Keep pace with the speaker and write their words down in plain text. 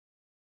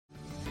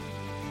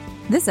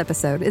This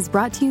episode is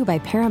brought to you by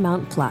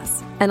Paramount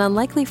Plus. An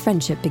unlikely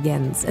friendship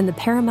begins in the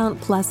Paramount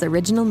Plus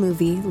original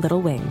movie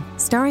Little Wing,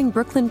 starring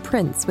Brooklyn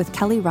Prince with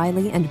Kelly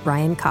Riley and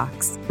Brian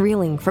Cox.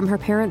 Reeling from her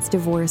parents'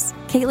 divorce,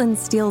 Caitlin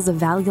steals a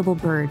valuable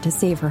bird to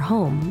save her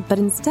home, but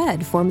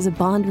instead forms a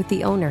bond with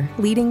the owner,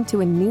 leading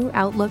to a new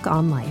outlook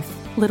on life.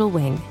 Little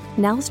Wing,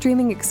 now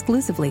streaming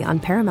exclusively on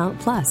Paramount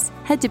Plus.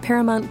 Head to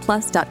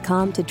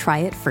ParamountPlus.com to try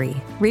it free.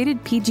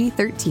 Rated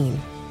PG-13.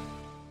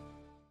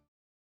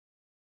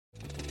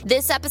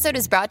 This episode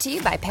is brought to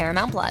you by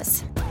Paramount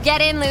Plus.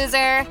 Get in,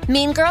 loser!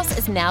 Mean Girls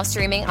is now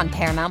streaming on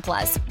Paramount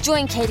Plus.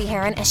 Join Katie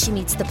Heron as she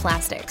meets the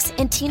plastics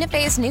in Tina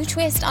Fey's new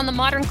twist on the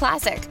modern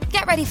classic.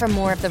 Get ready for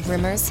more of the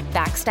rumors,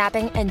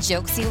 backstabbing, and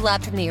jokes you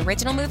loved from the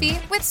original movie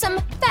with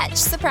some fetch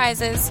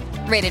surprises.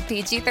 Rated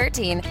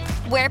PG-13.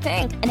 Wear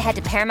pink and head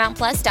to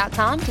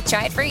ParamountPlus.com to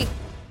try it free.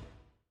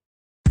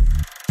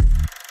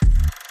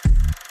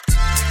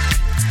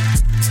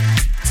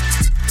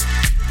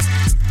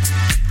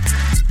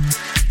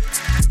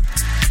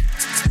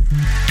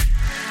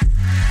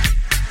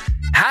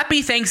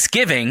 Happy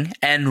Thanksgiving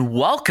and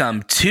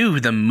welcome to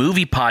the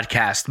Movie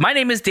Podcast. My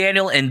name is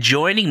Daniel, and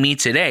joining me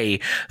today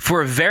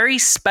for a very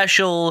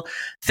special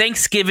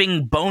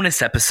Thanksgiving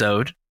bonus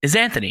episode is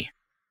Anthony.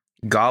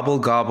 Gobble,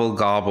 gobble,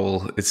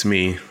 gobble. It's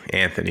me,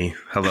 Anthony.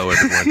 Hello,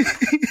 everyone.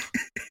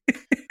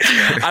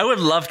 I would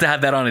love to have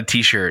that on a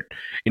t-shirt.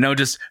 You know,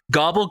 just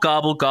gobble,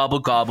 gobble, gobble,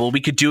 gobble.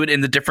 We could do it in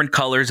the different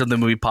colors of the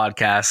Movie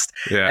Podcast.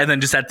 Yeah. And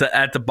then just at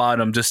the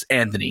bottom, just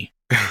Anthony.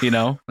 You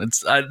know,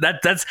 it's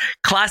that's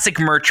classic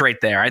merch right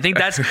there. I think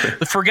that's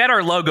forget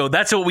our logo.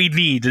 That's what we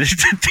need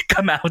to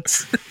come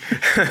out.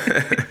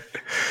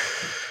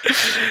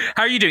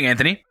 How are you doing,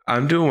 Anthony?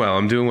 I'm doing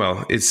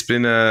well. It's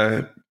been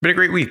a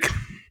great week.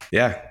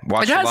 Yeah,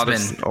 watched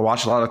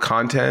a lot of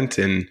content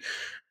and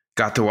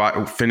got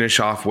to finish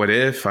off What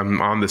If.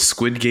 I'm on the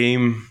Squid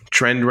Game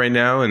trend right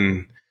now,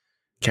 and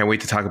can't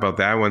wait to talk about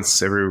that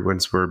once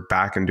we're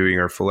back and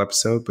doing our full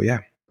episode. But yeah.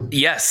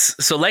 Yes.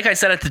 So like I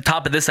said at the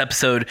top of this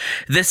episode,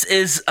 this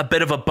is a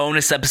bit of a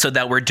bonus episode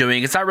that we're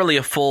doing. It's not really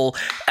a full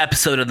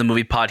episode of the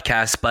Movie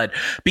Podcast, but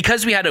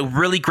because we had a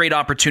really great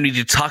opportunity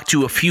to talk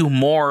to a few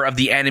more of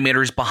the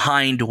animators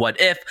behind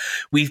What If,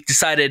 we've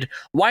decided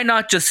why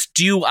not just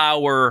do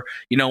our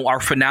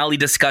finale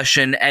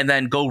discussion and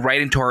then go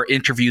right into our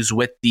interviews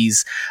with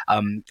these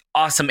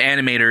awesome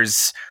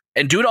animators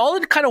and do it all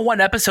in kind of one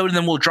episode, and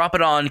then we'll drop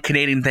it on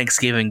Canadian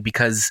Thanksgiving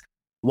because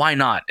why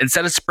not?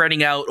 Instead of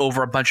spreading out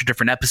over a bunch of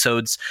different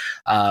episodes,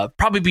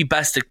 probably be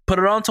best to put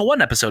it onto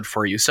one episode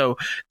for you. So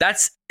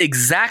that's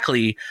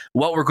exactly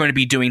what we're going to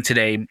be doing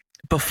today.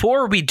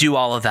 Before we do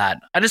all of that,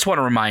 I just want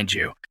to remind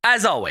you,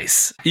 as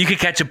always, you can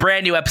catch a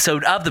brand new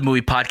episode of the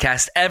Movie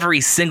Podcast every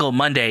single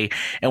Monday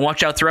and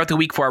watch out throughout the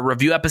week for our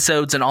review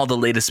episodes and all the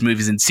latest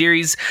movies and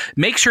series.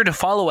 Make sure to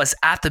follow us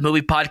at the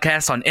Movie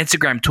Podcast on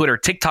Instagram, Twitter,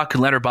 TikTok,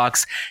 and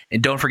Letterboxd.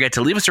 And don't forget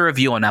to leave us a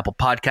review on Apple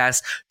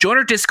Podcasts, join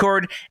our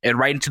Discord, and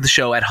write into the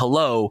show at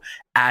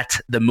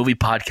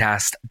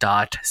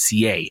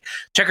hello@themoviepodcast.ca.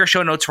 Check our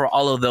show notes for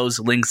all of those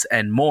links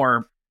and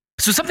more.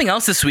 So something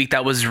else this week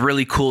that was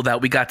really cool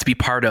that we got to be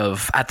part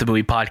of at the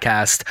Movie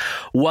Podcast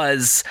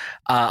was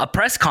a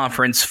press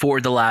conference for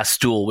The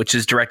Last Duel, which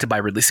is directed by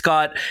Ridley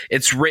Scott.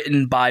 It's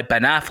written by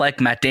Ben Affleck,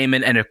 Matt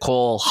Damon, and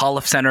Nicole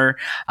Holofcener.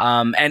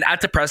 And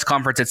at the press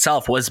conference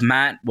itself was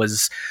Matt,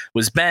 was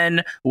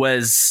Ben,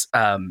 was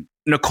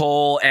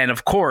Nicole, and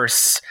of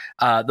course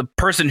the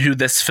person who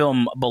this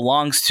film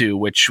belongs to,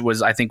 which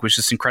I think was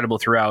just incredible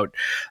throughout,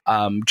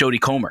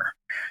 Jodie Comer.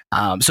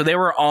 So they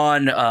were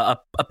on a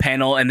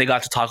panel and they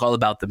got to talk all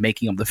about the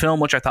making of the film,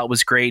 which I thought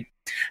was great.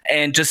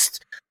 And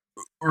just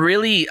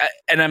really,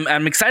 and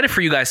I'm excited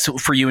for you guys,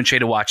 for you and Shay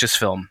to watch this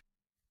film,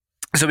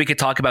 so we could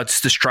talk about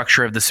just the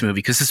structure of this movie,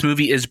 because this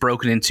movie is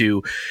broken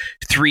into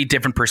three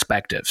different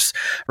perspectives,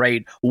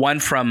 right? One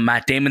from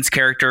Matt Damon's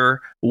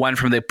character, one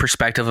from the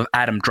perspective of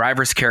Adam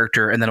Driver's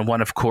character, and then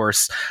one, of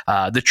course,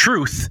 the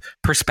truth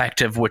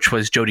perspective, which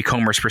was Jodie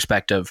Comer's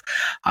perspective.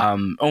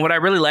 And what I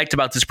really liked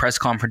about this press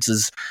conference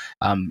is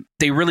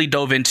they really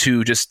dove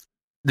into just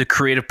the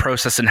creative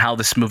process and how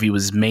this movie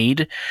was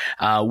made.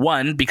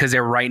 One, because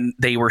they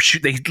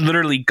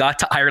literally got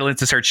to Ireland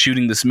to start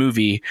shooting this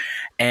movie,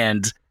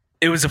 and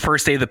it was the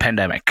first day of the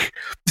pandemic.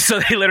 So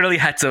they literally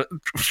had to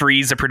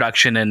freeze the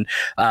production, and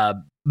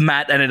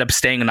Matt ended up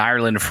staying in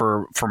Ireland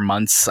for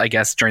months, I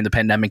guess, during the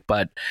pandemic.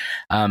 But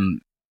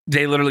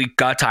they literally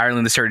got to Ireland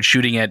and started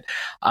shooting it.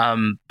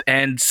 And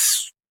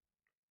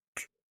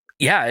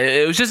yeah,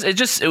 it was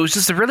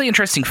just a really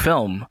interesting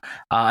film.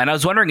 And I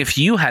was wondering if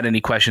you had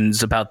any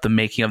questions about the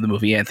making of the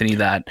movie, Anthony,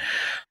 that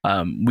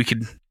I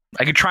could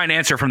try and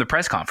answer from the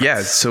press conference.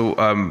 Yeah. So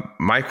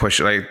my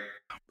question,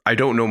 I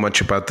don't know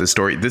much about this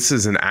story. This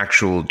is an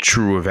actual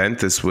true event.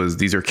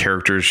 These are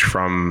characters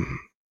from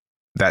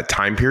that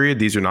time period.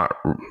 These are not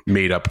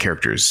made up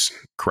characters,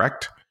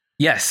 correct?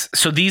 Yes.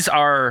 So these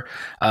are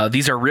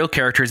real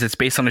characters. It's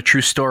based on a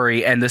true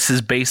story, and this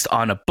is based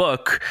on a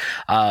book.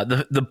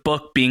 The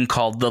book being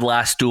called The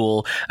Last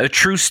Duel, a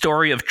true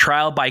story of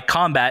trial by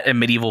combat in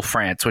medieval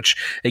France. Which,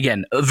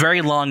 again, a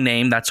very long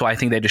name. That's why I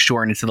think they had to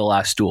shorten it to The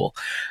Last Duel.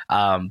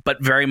 But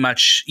very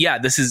much, yeah.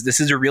 This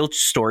is a real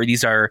story.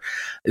 These are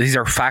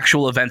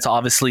factual events.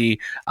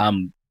 Obviously,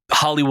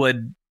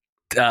 Hollywood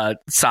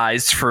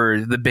sized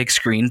for the big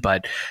screen,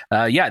 but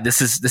this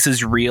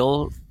is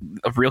real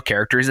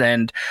characters.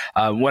 And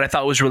what I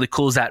thought was really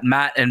cool is that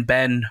Matt and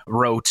Ben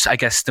wrote, I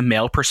guess, the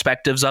male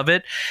perspectives of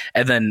it,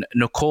 and then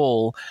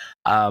Nicole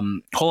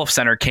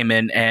Holofcener came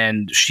in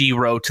and she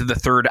wrote the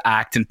third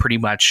act and pretty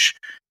much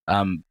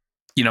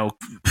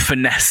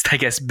finessed, I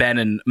guess, Ben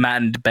and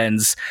Matt and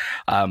Ben's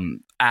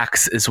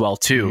acts as well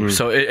too. Mm-hmm.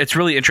 So it's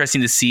really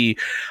interesting to see,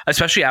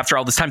 especially after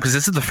all this time, because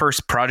this is the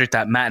first project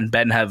that Matt and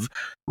Ben have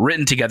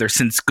written together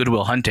since Good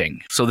Will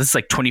Hunting. So this is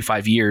like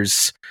 25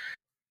 years,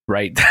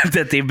 right?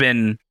 that they've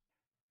been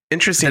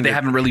interesting. That they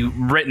haven't really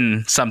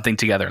written something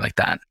together like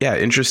that. Yeah,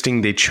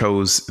 interesting. They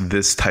chose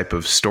this type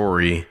of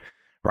story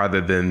rather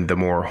than the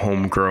more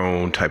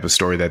homegrown type of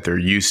story that they're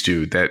used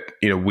to. That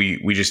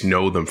we just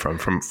know them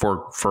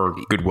for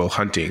Good Will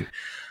Hunting.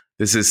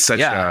 This is such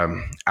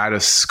out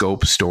of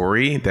scope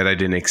story that I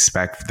didn't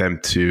expect them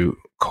to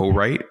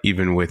co-write,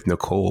 even with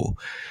Nicole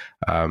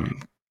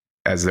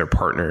as their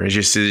partner. It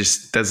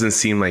just doesn't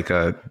seem like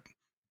a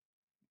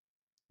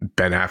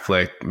Ben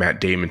Affleck,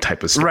 Matt Damon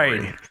type of story.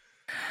 Right.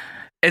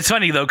 It's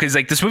funny though, because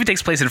like this movie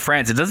takes place in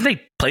France. It doesn't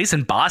take place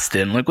in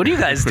Boston. Like, what are you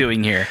guys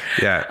doing here?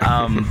 Yeah.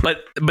 But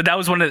that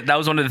was one of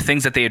the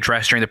things that they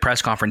addressed during the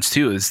press conference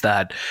too. Is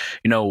that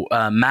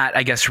Matt,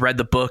 I guess, read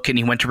the book and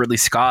he went to Ridley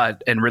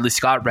Scott, and Ridley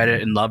Scott read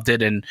it and loved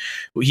it, and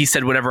he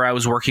said whatever I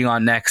was working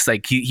on next,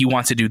 like he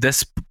wants to do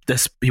this.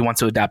 He wants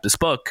to adapt this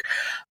book.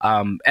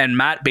 And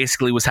Matt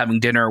basically was having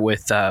dinner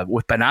with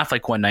Ben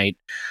Affleck one night.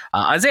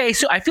 I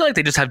feel like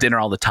they just have dinner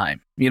all the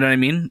time. You know what I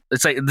mean?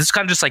 It's like this is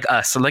kind of just like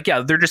us. So like,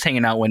 yeah, they're just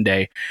hanging out one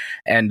day,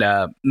 and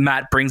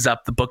Matt brings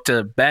up the book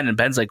to Ben, and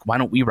Ben's like, "Why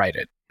don't we write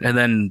it?" And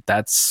then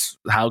that's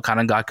how it kind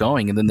of got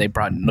going. And then they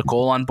brought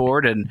Nicole on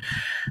board, and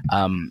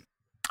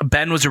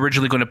Ben was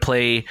originally going to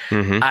play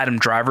Adam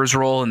Driver's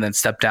role, and then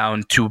step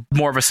down to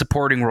more of a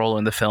supporting role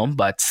in the film,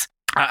 but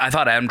I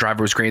thought Adam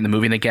Driver was great in the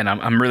movie. And again,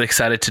 I'm really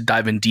excited to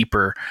dive in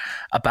deeper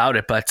about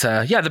it. But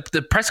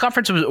the press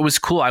conference was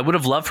cool. I would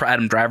have loved for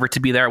Adam Driver to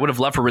be there. I would have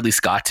loved for Ridley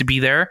Scott to be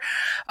there.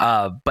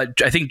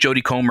 But I think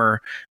Jodie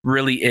Comer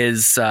really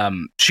is,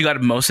 she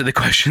got most of the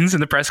questions in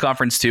the press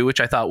conference too,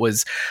 which I thought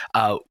was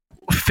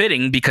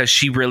fitting because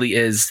she really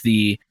is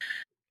the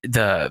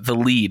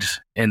lead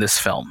in this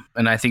film,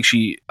 and I think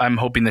I'm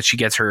hoping that she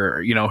gets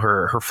her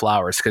her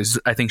flowers, because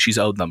I think she's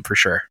owed them for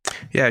sure.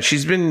 Yeah,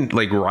 she's been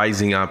like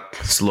rising up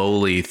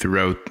slowly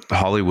throughout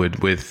Hollywood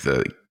with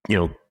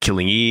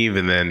Killing Eve,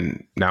 and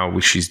then now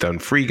she's done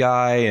Free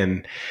Guy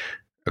and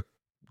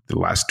The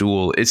Last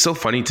Duel. It's so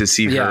funny to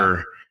see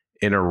her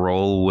in a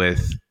role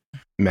with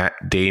Matt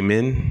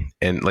Damon,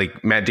 and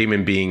like Matt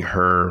Damon being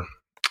her,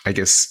 I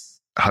guess,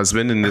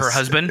 husband in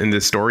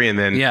this story, and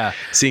then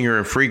seeing her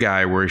in Free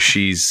Guy, where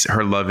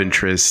her love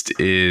interest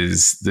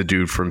is the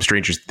dude from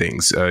Stranger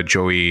Things,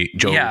 Joe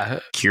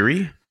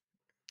Keery.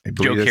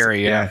 Joe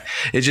Keery, yeah.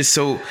 It's just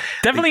so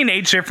definitely an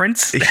age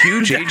difference, a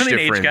huge age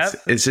difference.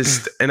 It's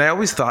just, and I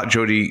always thought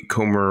Jodie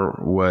Comer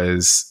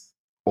was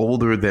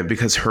older than,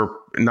 because her,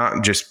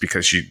 not just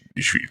because she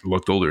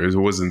looked older. It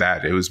wasn't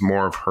that. It was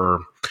more of her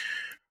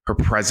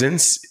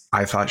presence.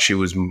 I thought she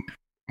was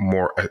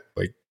more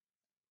like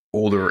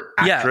older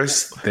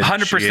actress.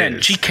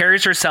 100%. She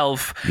carries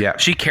herself. Yeah.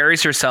 She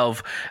carries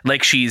herself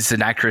like she's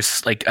an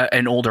actress, like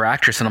an older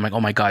actress. And I'm like, oh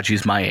my God,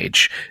 she's my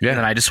age. Yeah.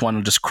 And I just want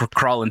to just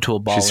crawl into a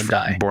ball and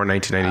die. Born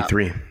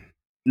 1993.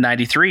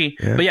 93.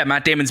 Yeah. But yeah,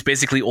 Matt Damon's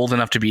basically old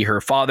enough to be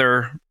her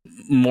father,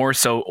 more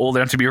so old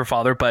enough to be her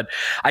father. But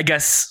I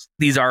guess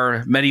these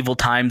are medieval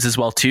times as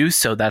well too.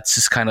 So that's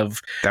just kind of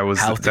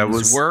how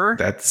things were.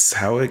 That's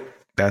how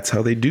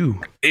they do.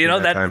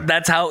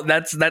 That's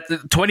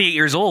 28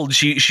 years old.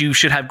 She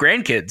should have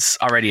grandkids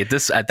already at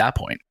that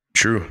point.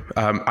 True.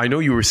 I know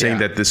you were saying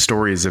that this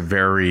story is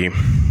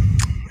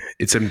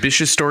it's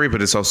ambitious story,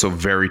 but it's also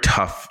very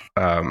tough.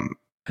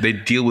 They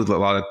deal with a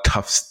lot of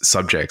tough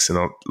subjects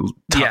and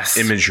tough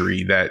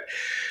imagery that,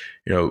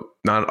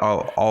 not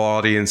all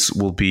audience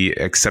will be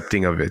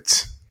accepting of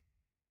it.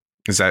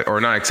 Is that, or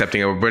not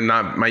accepting it, but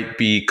might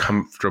be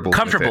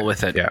comfortable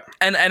with it. Yeah.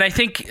 And I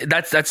think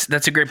that's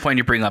a great point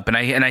you bring up. And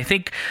I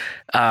think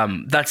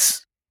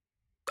that's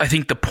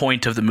the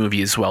point of the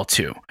movie as well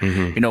too.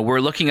 Mm-hmm. We're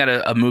looking at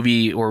a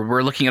movie, or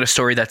we're looking at a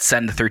story that's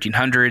set in the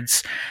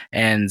 1300s,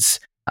 and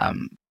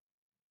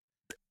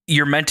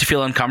you're meant to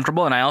feel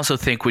uncomfortable. And I also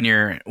think when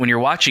you're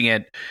watching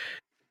it,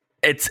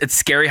 it's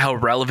scary how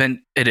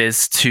relevant it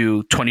is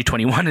to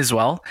 2021 as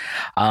well.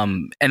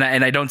 And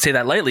I don't say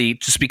that lightly,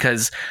 just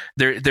because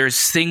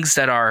there's things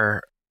that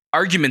are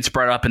arguments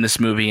brought up in this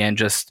movie, and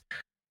just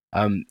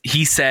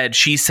he said,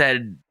 she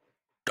said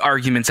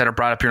arguments that are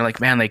brought up here. Like,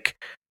 man, like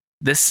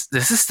this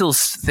is still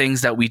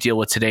things that we deal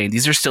with today.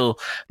 These are still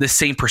the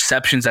same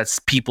perceptions that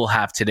people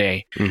have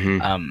today.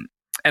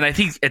 And I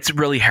think it's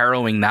really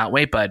harrowing that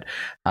way. But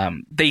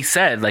they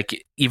said,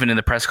 like, even in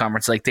the press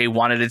conference, like, they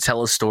wanted to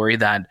tell a story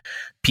that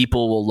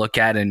people will look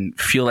at and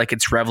feel like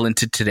it's relevant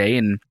to today,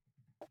 and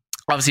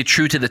obviously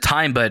true to the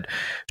time, but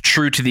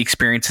true to the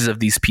experiences of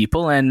these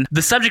people. And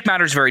the subject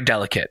matter is very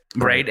delicate,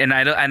 right? And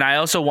I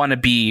also want to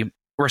be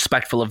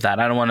respectful of that.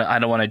 I don't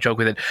want to joke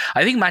with it.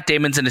 I think Matt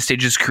Damon's in a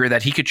stage of his career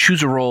that he could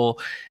choose a role,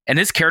 and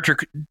his character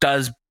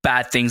does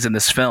bad things in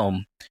this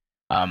film.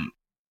 And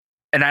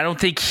I don't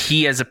think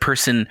he, as a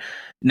person,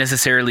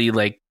 necessarily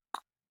like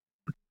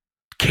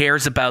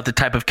cares about the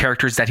type of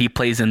characters that he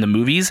plays in the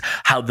movies,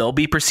 how they'll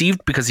be perceived,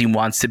 because he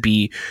wants to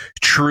be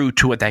true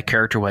to what that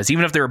character was,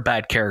 even if they're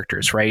bad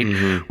characters, right?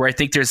 Where I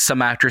think there's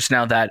some actors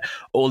now that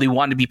only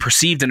want to be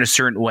perceived in a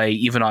certain way,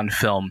 even on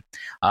film.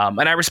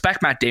 And I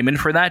respect Matt Damon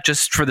for that,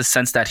 just for the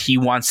sense that he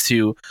wants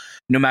to,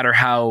 no matter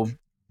how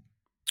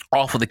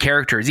awful the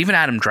character is, even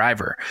Adam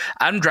Driver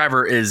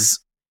is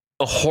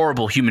a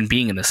horrible human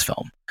being in this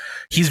film.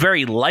 He's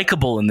very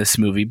likable in this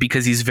movie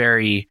because he's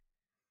very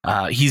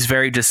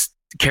just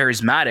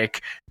charismatic,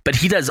 but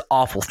he does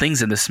awful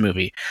things in this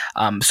movie.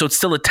 So it's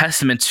still a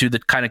testament to the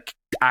kind of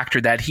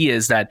actor that he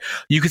is, that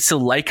you could still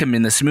like him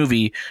in this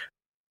movie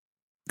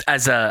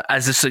as the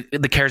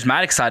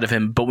charismatic side of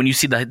him. But when you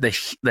see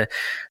the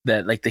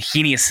like the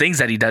heinous things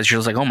that he does, you're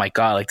just like, oh my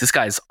God, like, this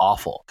guy's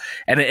awful.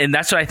 And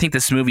that's what I think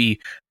this movie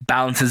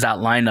balances that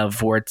line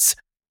of, where it's,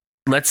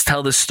 let's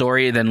tell this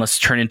story, then let's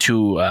turn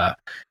into a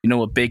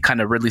big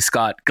kind of Ridley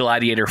Scott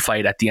gladiator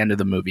fight at the end of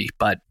the movie.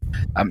 But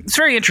it's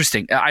very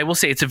interesting. I will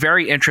say it's a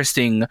very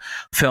interesting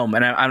film,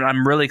 and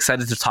I'm really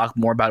excited to talk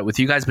more about it with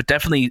you guys. But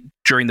definitely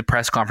during the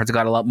press conference, I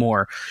got a lot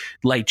more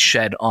light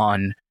shed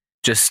on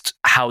just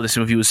how this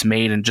movie was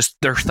made and just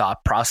their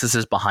thought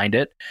processes behind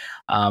it.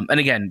 And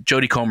again,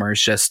 Jodie Comer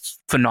is just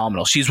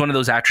phenomenal. She's one of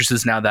those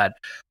actresses now that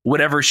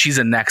whatever she's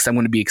in next, I'm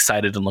going to be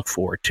excited and look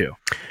forward to.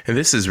 And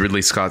this is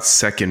Ridley Scott's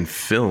second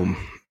film.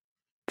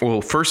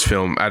 Well, first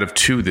film out of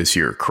 2 this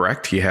year,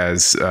 correct? He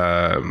has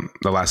The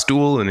Last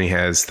Duel, and he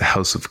has The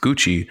House of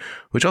Gucci,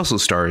 which also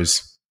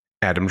stars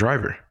Adam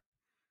Driver.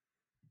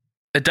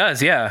 It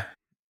does, yeah.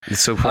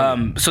 It's so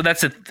funny. So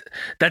that's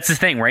the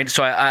thing, right?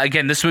 So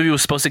again, this movie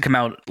was supposed to come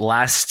out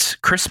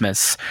last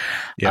Christmas,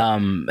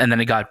 and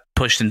then it got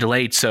pushed and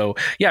delayed. So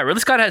yeah,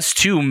 Ridley Scott has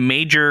 2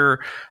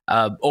 major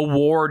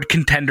award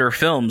contender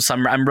films.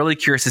 I'm really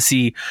curious to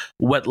see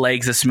what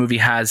legs this movie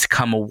has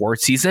come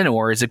award season,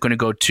 or is it going to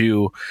go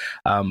to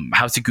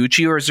House of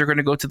Gucci, or is it going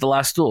to go to The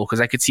Last Duel?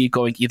 Because I could see it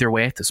going either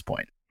way at this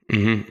point.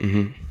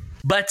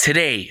 But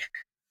today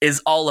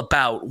is all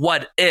about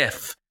what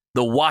if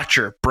the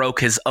Watcher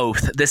broke his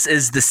oath. This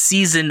is the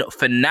season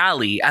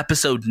finale,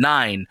 episode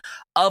 9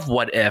 of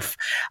What If.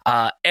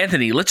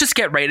 Anthony, let's just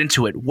get right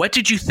into it. What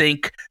did you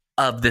think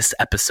of this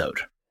episode?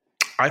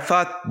 I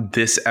thought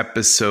this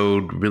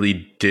episode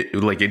really did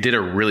a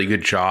really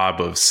good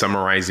job of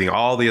summarizing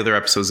all the other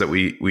episodes that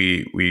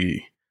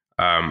we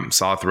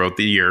saw throughout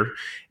the year,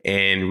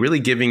 and really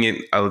giving it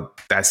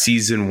that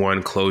season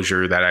 1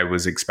 closure that I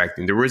was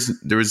expecting. There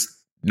was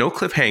no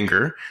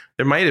cliffhanger.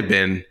 There might have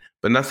been,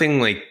 but nothing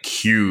like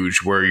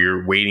huge where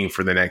you're waiting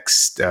for the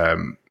next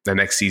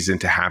season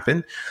to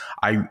happen.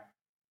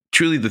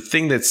 The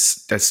thing that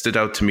stood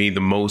out to me the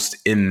most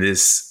in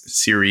this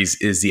series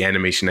is the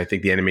animation. I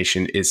think the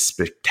animation is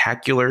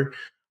spectacular.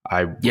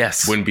 I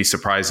wouldn't be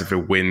surprised if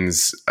it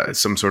wins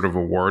some sort of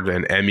award,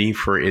 an Emmy,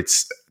 for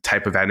its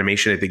type of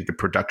animation. I think the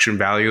production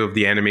value of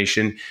the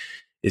animation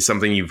is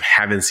something you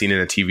haven't seen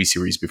in a TV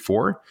series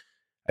before.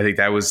 I think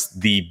that was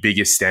the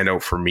biggest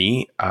standout for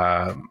me.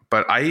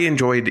 But I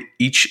enjoyed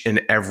each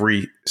and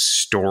every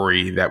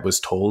story that was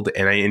told.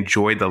 And I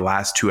enjoyed the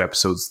last 2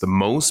 episodes the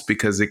most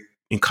because it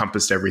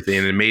encompassed everything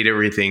and it made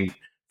everything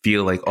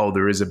feel like, oh,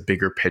 there is a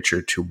bigger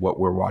picture to what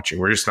we're watching.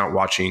 We're just not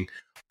watching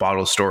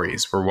bottle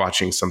stories. We're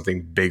watching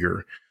something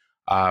bigger.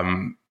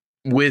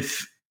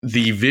 With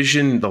the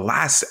vision, the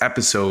last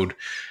episode,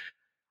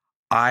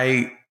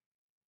 I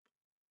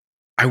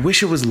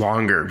wish it was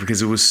longer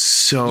because it was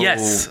so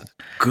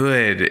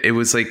good. It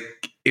was like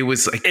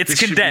it's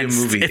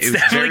condensed. Movie. It's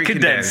definitely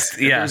condensed.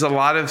 Yeah, there's a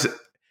lot of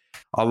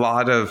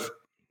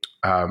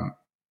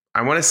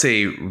I want to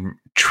say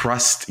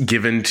trust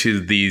given to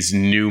these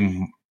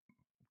new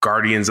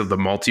guardians of the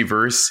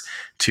multiverse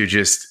to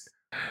just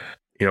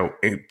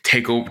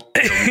take over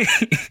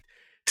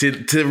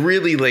to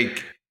really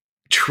like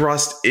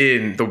trust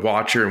in the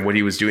Watcher and what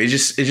he was doing. It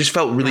just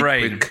felt really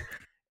quick,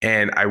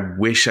 and I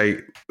wish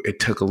it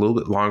took a little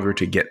bit longer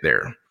to get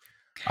there.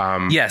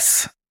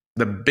 Yes.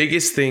 The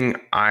biggest thing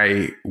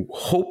I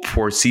hope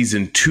for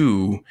season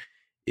 2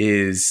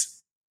 is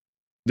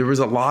there was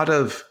a lot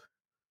of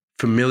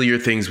familiar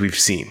things we've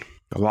seen,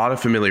 a lot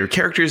of familiar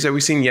characters that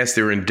we've seen. Yes,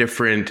 they were in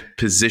different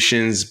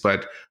positions,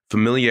 but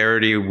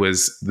familiarity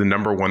was the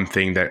number one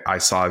thing that I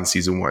saw in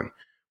season 1.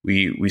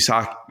 We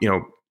saw,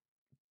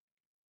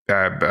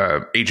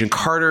 Agent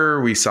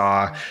Carter. We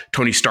saw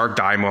Tony Stark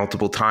die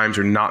multiple times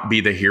or not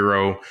be the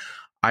hero.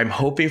 I'm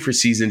hoping for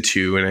season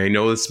 2, and I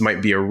know this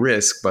might be a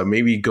risk, but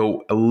maybe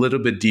go a little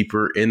bit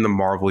deeper in the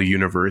Marvel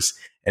universe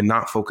and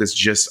not focus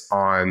just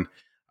on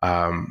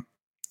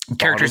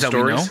characters that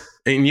we know,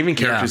 and even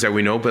characters that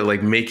we know, but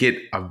like make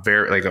it a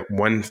very like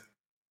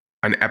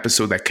an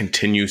episode that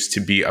continues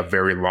to be a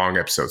very long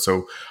episode.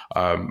 So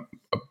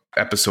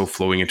episode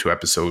flowing into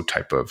episode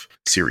type of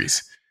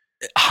series.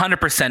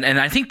 100%. And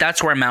I think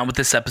that's where I'm at with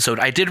this episode.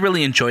 I did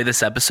really enjoy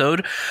this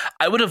episode.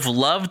 I would have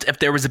loved if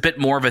there was a bit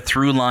more of a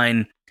through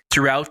line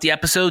throughout the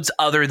episodes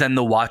other than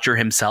the Watcher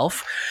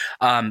himself.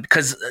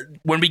 Because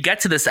when we get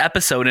to this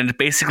episode and it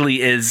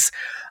basically is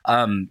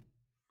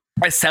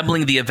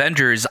assembling the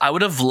Avengers, I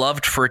would have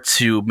loved for it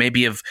to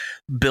maybe have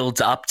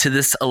built up to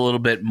this a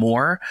little bit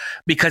more,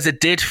 because it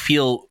did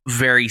feel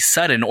very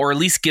sudden, or at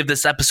least give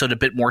this episode a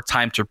bit more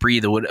time to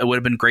breathe. It would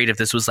have been great if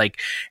this was like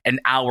an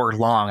hour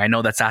long. I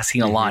know that's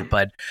asking a lot,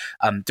 but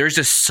there's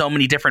just so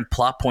many different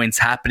plot points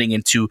happening,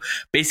 and to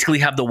basically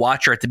have the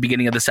Watcher at the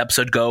beginning of this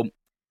episode go,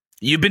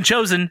 "You've been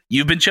chosen.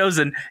 You've been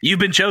chosen. You've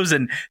been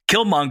chosen.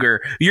 Killmonger,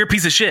 you're a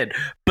piece of shit,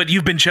 but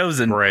you've been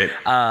chosen." Right.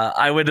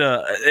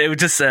 It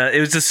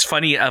was just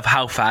funny of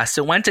how fast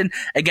it went. And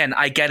again,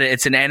 I get it.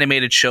 It's an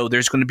animated show.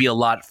 There's going to be a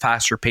lot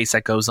faster pace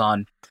that goes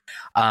on.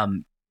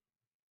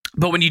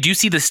 But when you do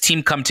see this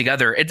team come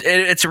together,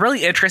 it's a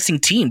really interesting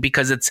team,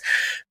 because it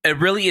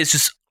really is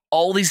just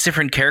all these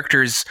different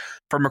characters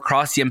from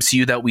across the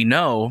MCU that we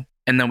know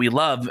and that we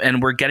love,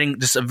 and we're getting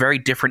just a very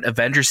different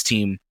Avengers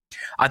team.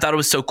 I thought it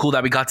was so cool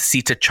that we got to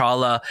see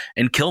T'Challa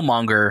and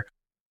Killmonger,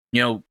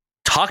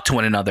 talk to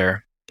one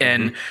another.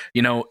 And,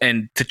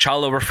 and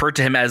T'Challa referred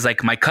to him as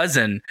like my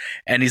cousin.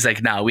 And he's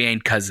like, "No, we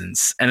ain't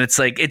cousins." And it's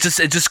like, it's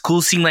just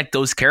cool seeing like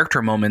those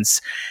character moments,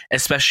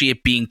 especially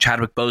it being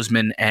Chadwick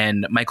Boseman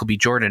and Michael B.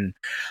 Jordan.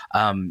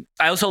 I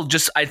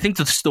think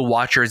the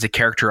Watcher is a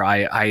character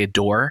I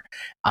adore.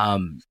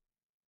 And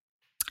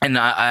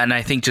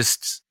I think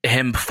just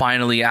him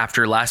finally,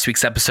 after last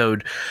week's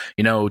episode,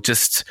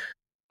 just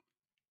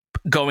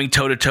going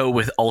toe-to-toe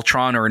with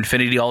Ultron or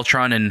Infinity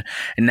Ultron, and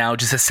now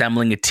just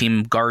assembling a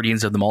team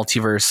Guardians of the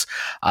Multiverse.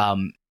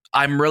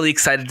 I'm really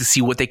excited to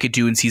see what they could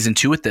do in season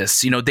 2 with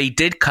this. They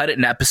did cut it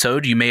an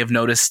episode. You may have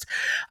noticed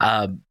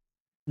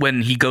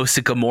when he goes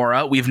to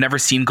Gamora. We've never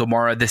seen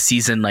Gamora this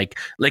season, like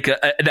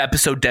an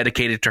episode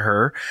dedicated to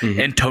her.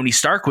 And Tony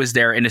Stark was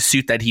there in a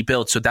suit that he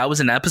built. So that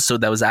was an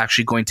episode that was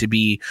actually going to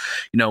be,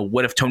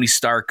 what if Tony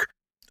Stark,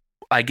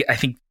 I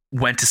think,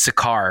 went to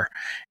Sakaar,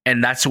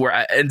 and that's where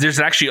and there's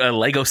actually a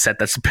Lego set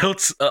that's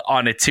built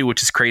on it too,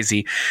 which is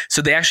crazy.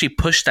 So they actually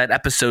pushed that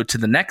episode to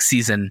the next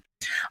season.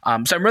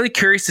 So I'm really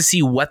curious to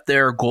see what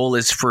their goal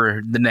is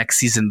for the next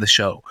season of the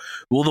show.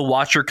 Will the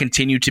Watcher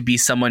continue to be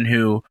someone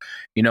who,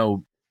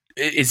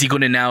 is he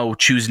going to now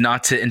choose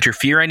not to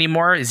interfere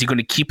anymore? Is he going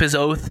to keep his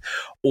oath,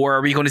 or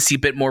are we going to see a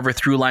bit more of a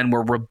through line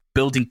where we're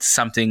building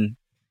something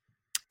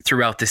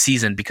throughout the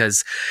season?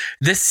 Because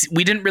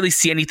we didn't really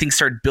see anything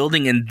start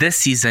building in this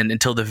season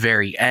until the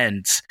very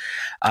end.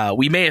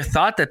 We may have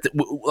thought that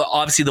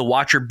obviously the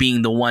Watcher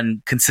being the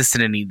one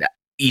consistent in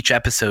each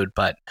episode,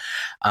 but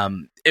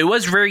it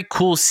was very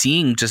cool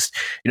seeing just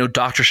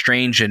Doctor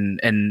Strange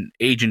and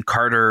Agent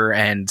Carter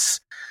and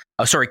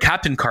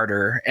Captain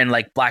Carter and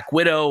like Black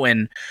Widow,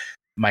 and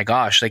my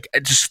gosh, like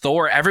just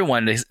Thor.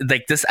 Everyone is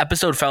like, this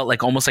episode felt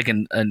like almost like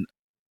an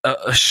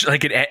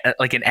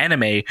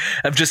anime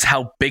of just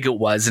how big it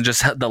was, and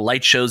just the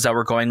light shows that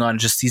were going on,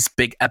 just these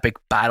big epic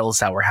battles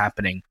that were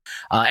happening.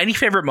 Any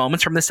favorite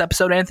moments from this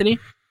episode, Anthony?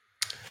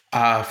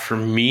 For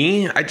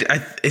me,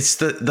 it's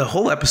the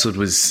whole episode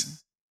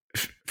was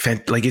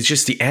it's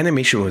just the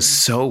animation was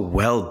so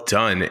well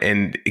done,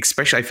 and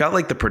especially I felt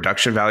like the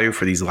production value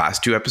for these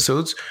last 2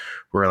 episodes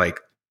were like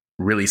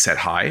really set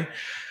high.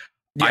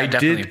 Yeah,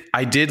 definitely.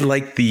 I did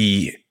like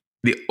the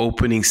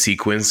opening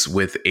sequence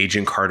with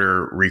Agent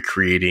Carter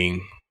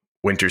recreating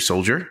Winter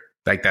Soldier,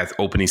 like that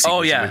opening sequence.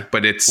 Oh yeah,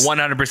 but it's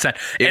 100%,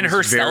 and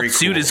her stealth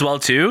suit as well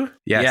too.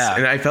 Yes. Yeah,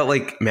 and I felt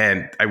like,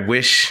 man, I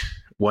wish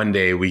one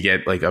day we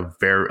get like a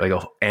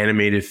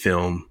animated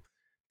film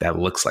that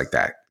looks like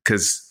that,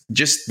 because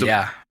just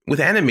with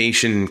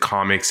animation and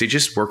comics, they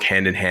just work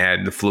hand in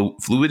hand. The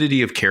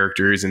fluidity of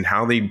characters and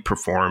how they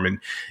perform, and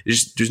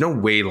there's no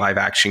way live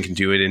action can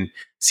do it, and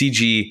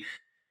CG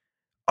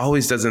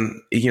always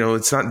doesn't,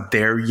 it's not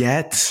there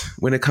yet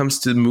when it comes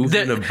to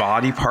movement of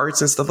body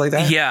parts and stuff like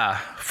that. Yeah,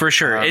 for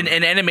sure. In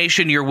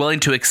animation, you're willing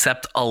to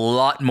accept a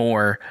lot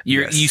more.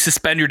 You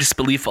suspend your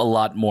disbelief a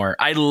lot more.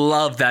 I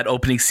love that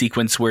opening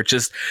sequence where it's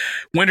just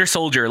Winter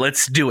Soldier,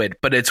 let's do it,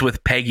 but it's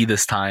with Peggy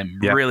this time.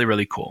 Yeah. Really,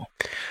 really cool.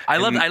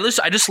 I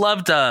just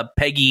loved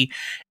Peggy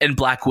and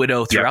Black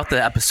Widow throughout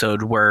the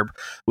episode, where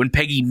when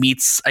Peggy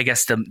meets, I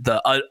guess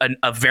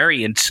a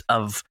variant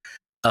of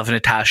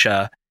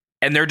Natasha,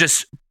 and they're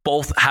just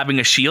both having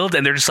a shield,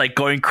 and they're just like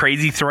going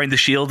crazy throwing the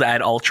shield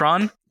at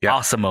Ultron. Yep.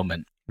 Awesome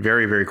moment.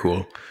 Very, very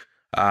cool.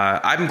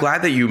 I'm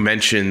glad that you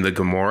mentioned the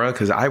Gamora,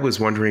 because I was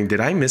wondering, did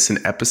I miss an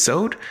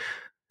episode?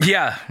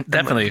 Yeah,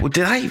 definitely.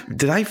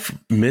 Did I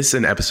miss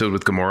an episode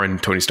with Gamora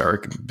and Tony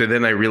Stark? But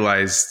then I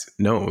realized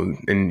no,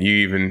 and you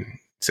even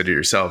said it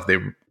yourself.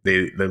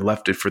 they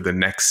left it for the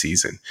next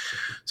season.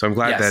 So I'm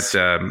glad Yes.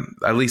 that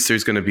at least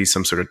there's going to be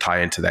some sort of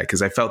tie into that,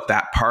 because I felt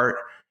that part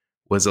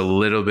was a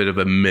little bit of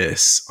a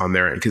miss on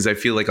their end, because I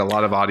feel like a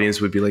lot of audience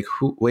would be like,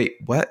 "Who? Wait,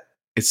 what?"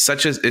 It's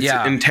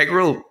an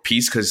integral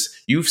piece, because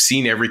you've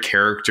seen every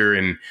character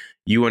and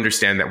you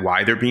understand that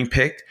why they're being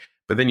picked.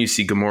 But then you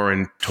see Gamora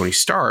and Tony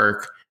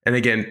Stark, and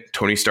again,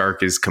 Tony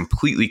Stark is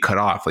completely cut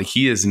off. Like,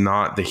 he is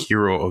not the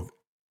hero of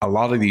a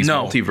lot of these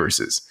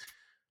multiverses.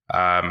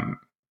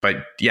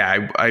 But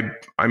yeah,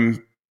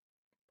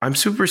 I'm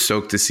super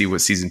stoked to see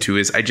what season 2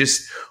 is. I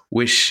just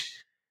wish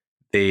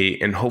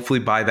and hopefully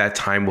by that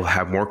time we'll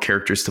have more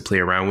characters to play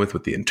around with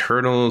the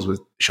Eternals,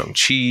 with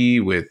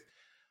Shang-Chi, with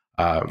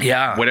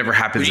whatever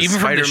happens even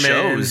with Spider-Man.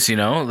 From the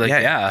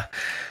shows,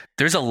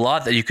 there's a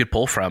lot that you could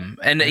pull from.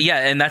 And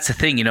and that's the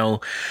thing,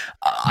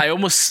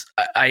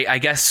 I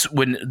guess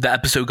when the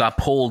episode got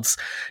pulled,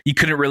 you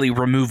couldn't really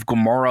remove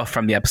Gamora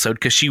from the episode,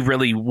 because she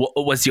really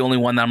was the only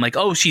one that I'm like,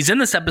 oh, she's in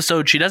this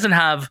episode. She doesn't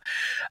have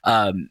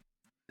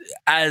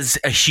as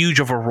a huge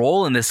of a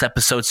role in this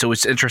episode, so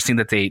it's interesting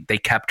that they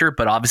kept her.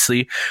 But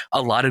obviously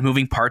a lot of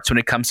moving parts when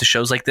it comes to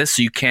shows like this,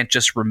 so you can't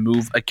just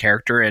remove a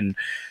character and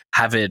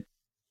have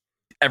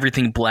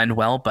everything blend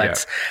well.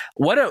 But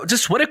what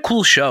a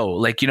cool show.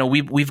 Like,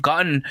 we've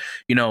gotten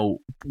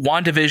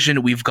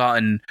WandaVision, we've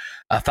gotten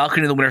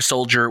Falcon and the Winter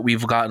Soldier,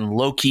 we've gotten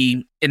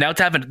Loki, and now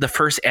to have the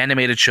first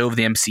animated show of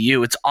the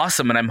MCU, it's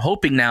awesome. And I'm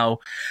hoping now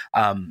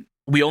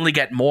we only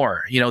get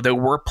more. There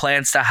were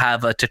plans to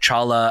have a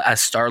T'Challa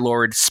as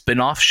Star-Lord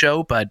spin-off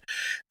show, but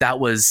that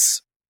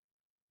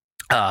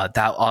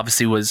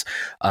obviously was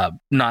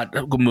not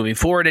moving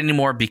forward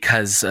anymore,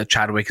 because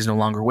Chadwick is no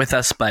longer with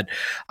us. But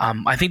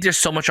I think there's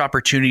so much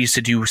opportunities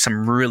to do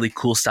some really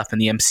cool stuff in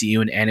the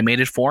MCU in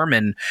animated form.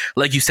 And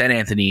like you said,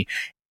 Anthony,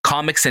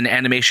 comics and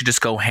animation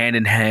just go hand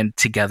in hand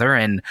together.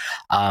 And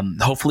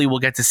hopefully we'll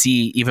get to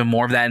see even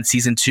more of that in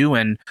season 2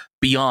 and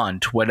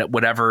beyond,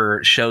 whatever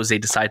shows they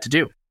decide to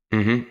do.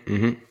 Mm-hmm,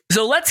 mm-hmm.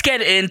 So let's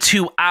get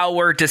into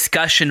our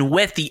discussion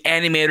with the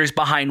animators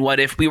behind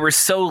What If. We were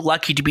so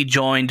lucky to be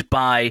joined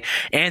by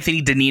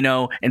Anthony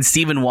Danino and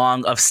Stephen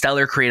Wong of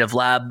Stellar Creative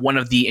Lab, one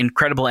of the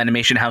incredible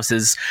animation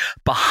houses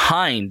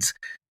behind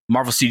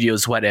Marvel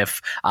Studios' What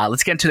If.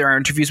 Let's get into our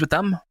interviews with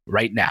them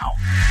right now.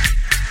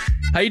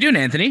 How you doing,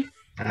 Anthony?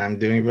 I'm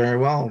doing very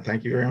well.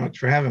 Thank you very much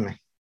for having me.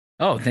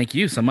 Oh, thank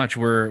you so much.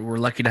 We're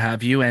lucky to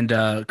have you, and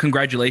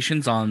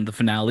congratulations on the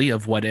finale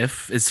of What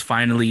If is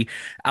finally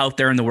out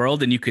there in the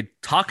world, and you could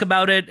talk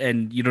about it,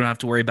 and you don't have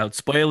to worry about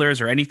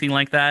spoilers or anything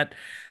like that.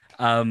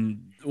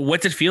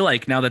 What's it feel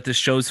like now that this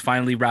show's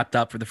finally wrapped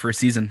up for the first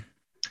season?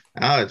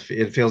 Oh,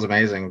 it feels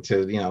amazing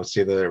to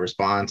see the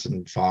response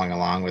and following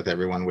along with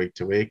everyone week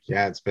to week.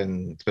 Yeah, it's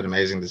been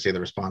amazing to see the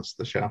response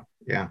to the show.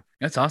 Yeah,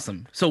 that's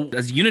awesome. So,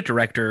 as unit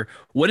director,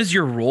 what is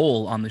your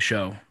role on the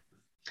show?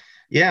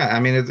 Yeah, I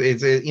mean,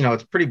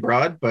 it's pretty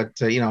broad, but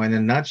in a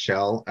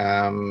nutshell,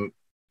 one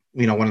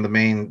of the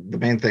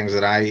main things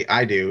that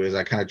I do is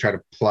I kind of try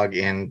to plug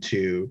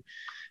into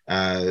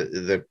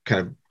the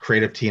kind of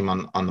creative team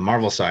on the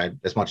Marvel side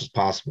as much as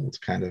possible to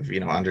kind of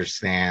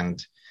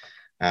understand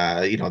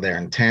their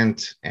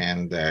intent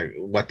and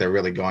what they're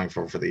really going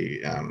for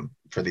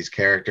these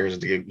characters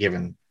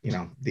given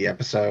the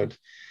episode.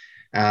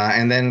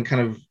 And then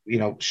kind of,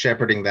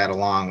 shepherding that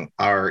along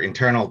our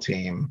internal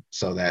team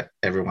so that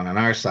everyone on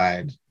our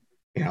side,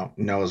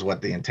 knows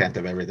what the intent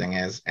of everything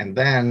is. And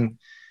then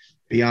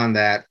beyond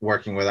that,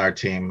 working with our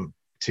team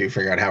to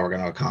figure out how we're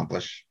going to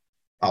accomplish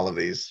all of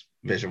these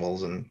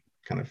visuals and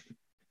kind of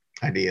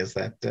ideas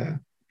that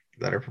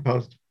are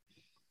proposed.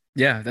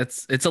 Yeah,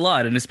 it's a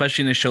lot. And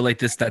especially in a show like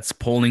this, that's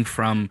pulling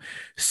from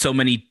so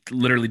many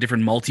literally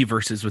different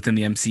multiverses within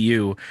the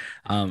MCU.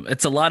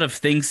 It's a lot of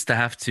things to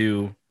have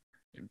to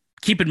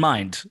keep in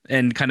mind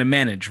and kind of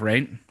manage,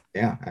 right?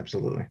 Yeah,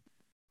 absolutely.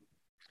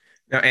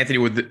 Now, Anthony,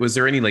 was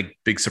there any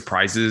big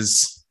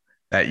surprises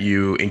that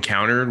you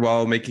encountered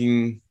while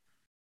making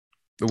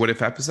the What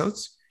If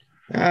episodes?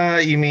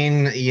 You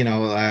mean, are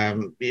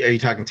you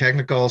talking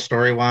technical,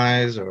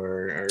 story-wise,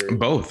 or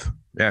both?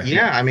 Yeah.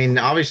 Yeah, I mean,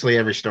 obviously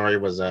every story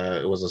was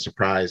a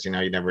surprise. You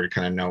never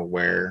kind of know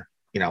where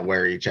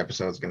each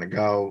episode is going to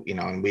go.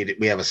 And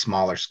we have a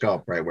smaller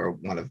scope, right? We're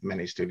one of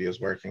many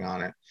studios working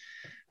on it.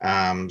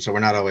 So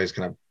we're not always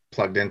kind of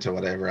plugged into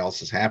whatever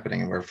else is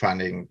happening, and we're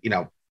finding,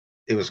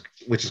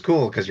 which is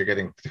cool because you're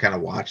getting to kind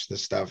of watch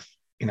this stuff,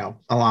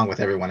 along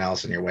with everyone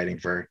else, and you're waiting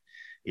for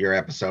your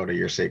episode or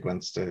your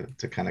sequence to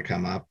kind of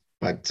come up.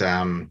 But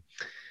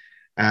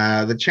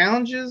the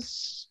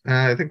challenges,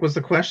 I think, was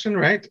the question,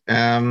 right?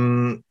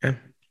 Honestly,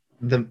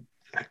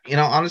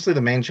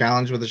 the main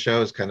challenge with the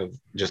show is kind of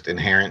just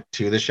inherent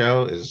to the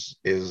show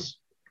is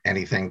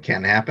anything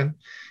can happen,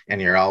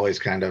 and you're always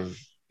kind of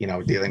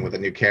dealing with a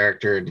new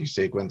character, a new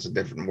sequence, a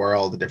different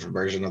world, a different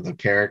version of the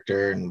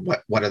character, and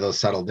what are those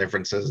subtle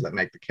differences that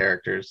make the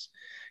characters,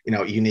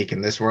 unique in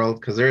this world?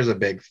 Because there is a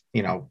big,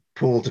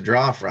 pool to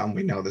draw from.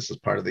 We know this is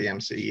part of the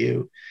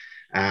MCU,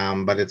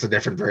 but it's a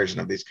different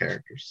version of these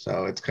characters.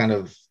 So it's kind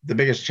of the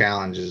biggest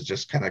challenge is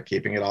just kind of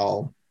keeping it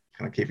all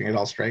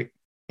straight.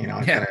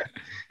 Yeah.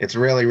 It's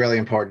really, really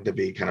important to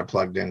be kind of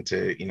plugged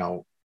into,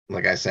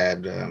 like I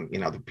said,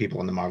 the people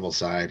on the Marvel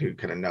side who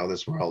kind of know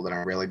this world and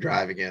are really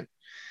driving it,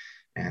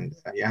 and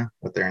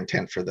what their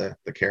intent for the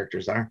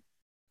characters are.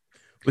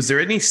 Was there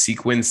any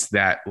sequence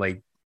that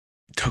like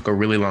took a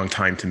really long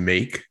time to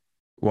make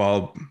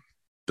while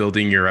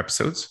building your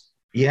episodes?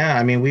 Yeah,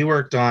 I mean, we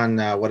worked on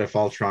What If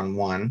Ultron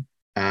 1,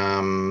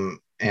 and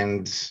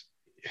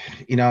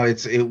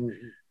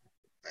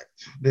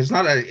there's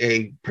not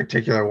a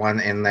particular one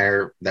in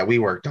there that we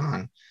worked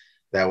on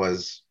that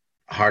was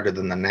harder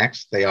than the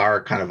next. They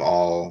are kind of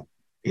all,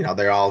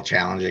 they're all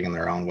challenging in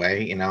their own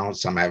way.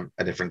 Some have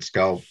a different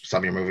scope.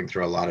 Some you're moving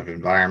through a lot of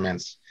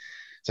environments.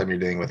 Some you're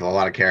dealing with a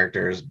lot of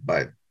characters,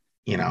 but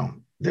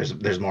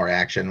there's more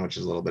action, which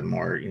is a little bit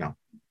more,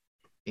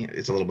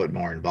 it's a little bit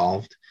more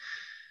involved.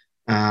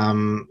 So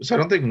I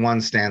don't think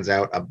one stands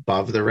out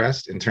above the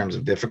rest in terms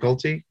of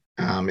difficulty.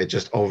 It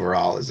just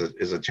overall is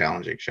a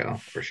challenging show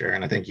for sure,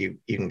 and I think you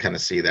can kind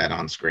of see that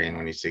on screen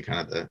when you see kind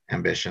of the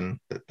ambition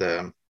that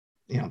the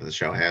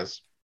show has.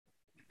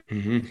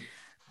 Mm-hmm.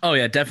 Oh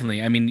yeah,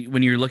 definitely. I mean,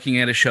 when you're looking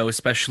at a show,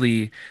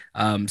 especially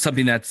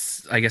something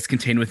that's, I guess,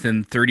 contained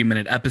within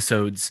 30-minute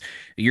episodes,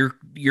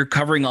 you're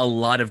covering a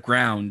lot of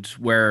ground.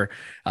 Where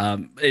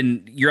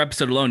in your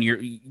episode alone,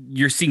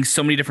 you're seeing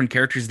so many different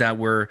characters that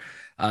were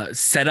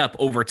set up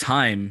over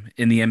time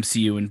in the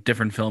MCU and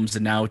different films,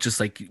 and now it's just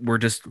like we're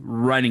just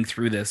running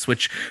through this,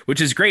 which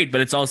is great,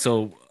 but it's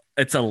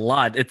a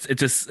lot.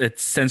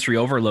 It's sensory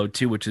overload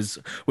too, which is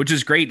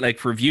great, like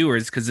for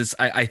viewers, because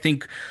I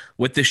think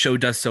what this show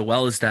does so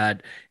well is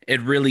that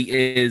it really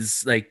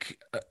is like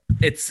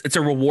it's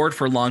a reward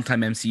for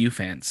longtime MCU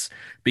fans,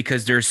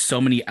 because there's so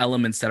many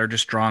elements that are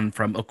just drawn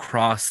from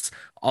across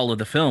all of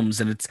the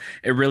films, and it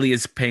really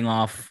is paying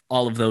off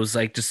all of those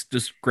like just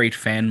great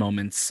fan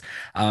moments.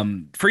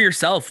 For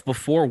yourself,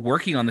 before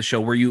working on the show,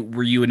 were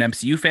you an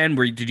MCU fan?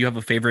 Did you have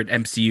a favorite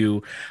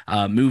MCU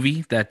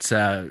movie that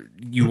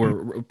you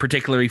were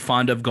particularly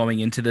fond of going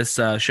into this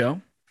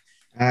show?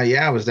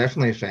 Yeah, I was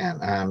definitely a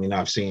fan.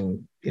 I've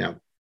seen,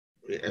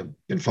 I've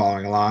been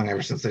following along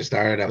ever since they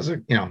started. I was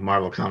a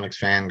Marvel Comics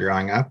fan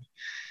growing up.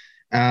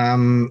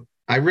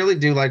 I really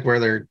do like where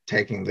they're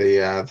taking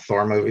the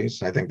Thor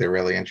movies. I think they're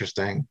really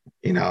interesting.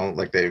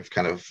 Like they've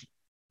kind of,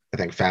 I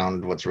think,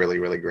 found what's really,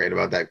 really great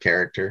about that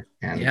character.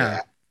 And,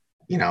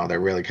 they're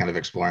really kind of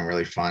exploring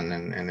really fun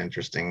and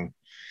interesting,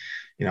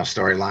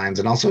 storylines,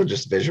 and also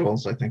just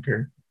visuals, I think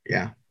are,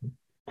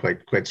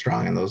 quite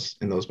strong in those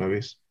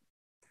movies.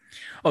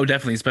 Oh,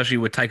 definitely, especially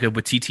with Taika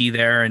Waititi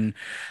there, and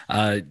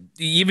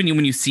even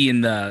when you see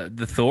in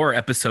the Thor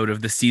episode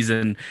of the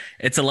season,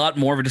 it's a lot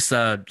more of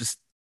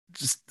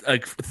just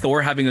like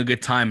Thor having a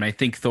good time. And I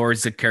think Thor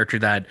is a character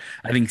that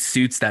I think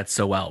suits that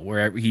so well,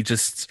 where he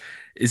just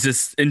is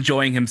just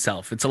enjoying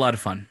himself. It's a lot of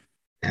fun.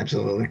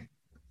 Absolutely.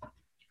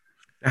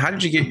 How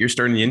did you get your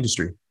start in the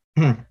industry?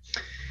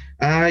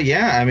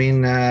 I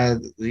mean, I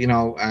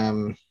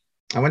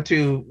went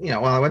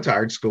to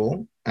art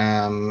school.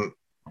 Kind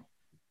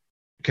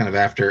of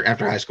after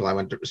high school, I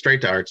went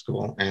straight to art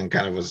school and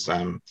kind of was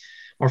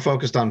more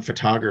focused on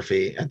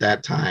photography at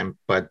that time.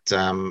 But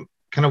kind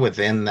of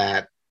within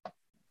that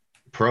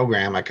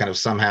program, I kind of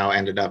somehow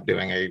ended up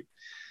doing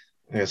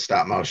a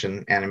stop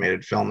motion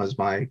animated film as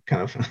my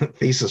kind of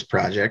thesis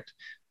project,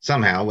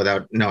 somehow,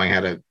 without knowing how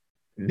to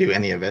do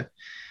any of it.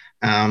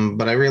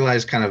 But I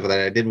realized kind of that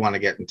I did want to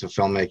get into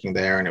filmmaking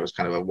there, and it was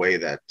kind of a way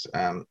that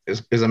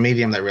is a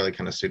medium that really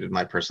kind of suited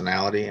my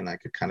personality, and I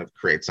could kind of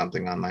create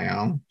something on my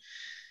own.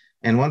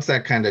 And once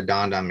that kind of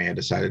dawned on me, I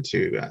decided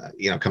to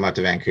come out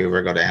to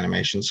Vancouver, go to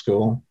animation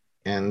school,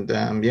 and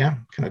kind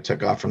of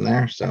took off from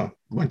there. So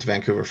went to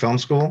Vancouver Film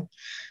School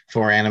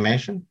for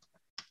animation,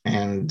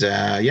 and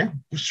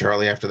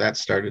shortly after that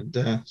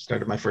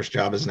started my first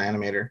job as an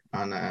animator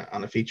on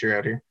a feature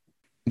out here.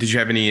 Did you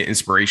have any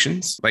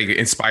inspirations, like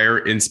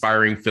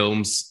inspiring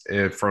films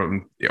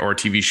from or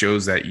TV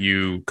shows that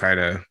you kind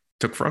of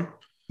took from?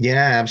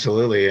 Yeah,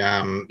 absolutely.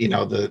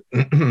 The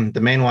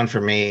the main one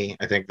for me,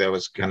 I think that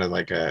was kind of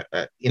like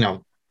I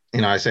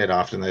say it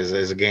often,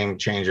 as a game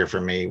changer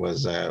for me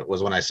was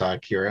when I saw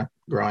Akira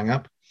growing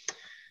up.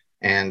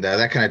 And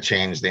that kind of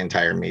changed the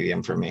entire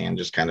medium for me, and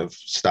just kind of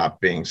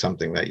stopped being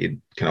something that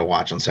you'd kind of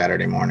watch on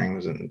Saturday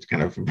mornings, and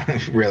kind of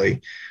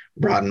really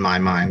broadened my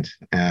mind,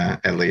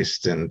 at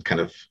least, and kind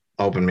of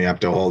opened me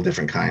up to a whole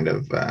different kind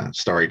of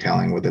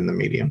storytelling within the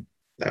medium.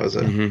 That was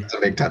that's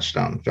a big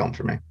touchstone film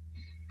for me.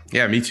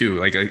 Yeah, me too.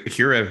 Like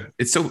Akira,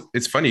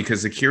 it's funny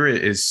because Akira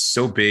is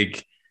so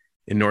big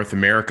in North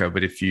America,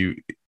 but if you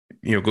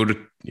go to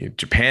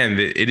Japan,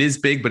 it is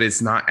big, but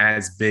it's not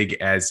as big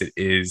as it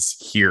is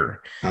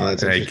here. Oh,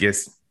 that's I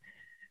guess.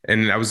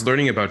 And I was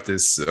learning about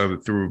this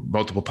through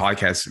multiple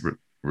podcasts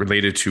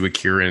related to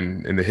Akira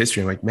and the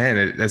history. I'm like,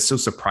 man, that's so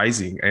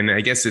surprising. And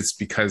I guess it's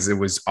because it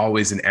was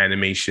always an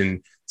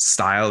animation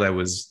style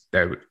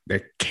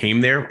that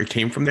came there. It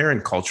came from there,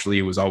 and culturally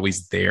it was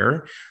always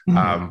there.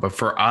 Mm-hmm. But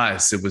for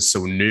us, it was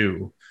so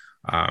new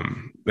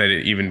that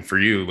even for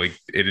you, like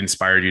it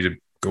inspired you to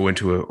go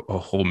into a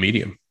whole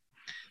medium.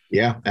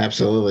 Yeah,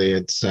 absolutely.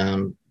 It's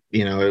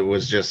it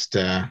was just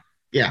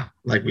yeah,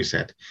 like we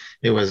said,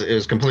 it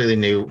was completely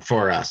new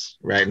for us,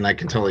 right? And I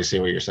can totally see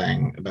what you're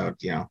saying about,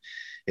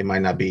 it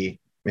might not be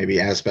maybe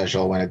as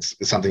special when it's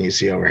something you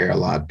see over here a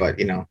lot, but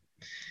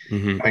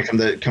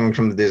Mm-hmm. coming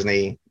from the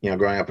Disney,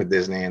 growing up with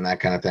Disney and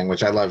that kind of thing,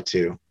 which I love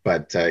too.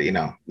 But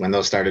when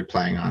those started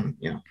playing on,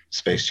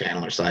 Space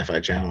Channel or Sci-Fi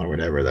Channel or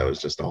whatever, that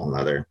was just a whole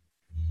nother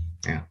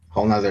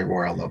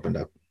world opened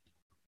up.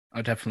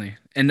 Oh, definitely.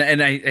 And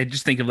I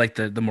just think of like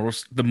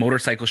the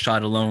motorcycle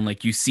shot alone.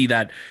 Like you see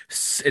that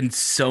in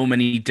so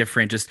many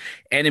different just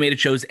animated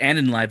shows and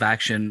in live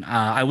action.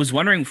 I was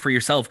wondering for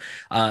yourself,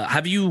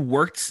 have you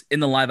worked in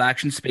the live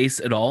action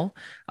space at all?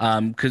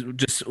 Because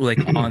just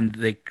like on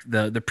like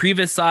the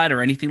previous side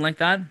or anything like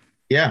that.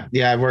 Yeah,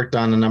 I've worked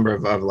on a number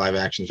of live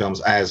action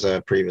films as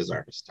a previs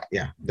artist.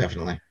 Yeah,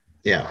 definitely.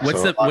 Yeah.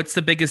 What's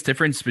the biggest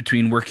difference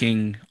between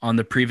working on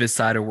the previous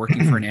side or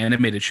working for an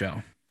animated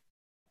show?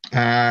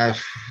 Uh,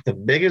 the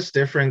biggest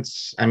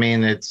difference, I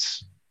mean,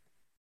 it's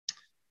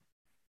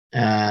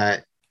uh,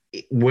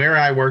 where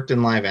I worked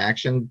in live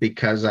action,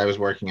 because I was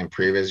working in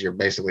previs, you're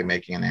basically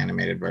making an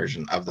animated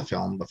version of the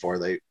film before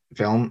they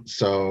film.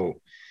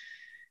 So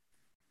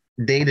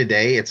day to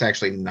day, it's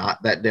actually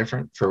not that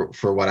different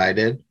for what I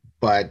did.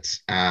 But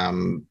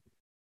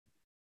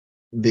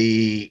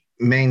the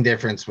main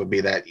difference would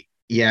be that,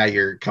 yeah,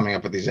 you're coming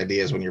up with these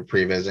ideas when you're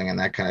prevising and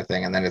that kind of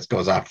thing, and then it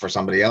goes off for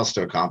somebody else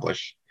to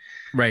accomplish.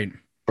 Right.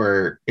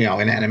 For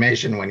in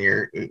animation, when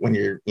you're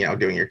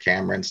doing your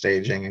camera and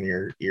staging and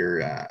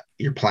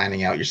you're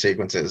planning out your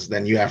sequences,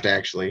 then you have to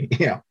actually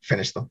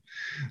finish them.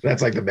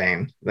 That's like the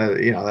bane.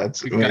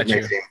 That's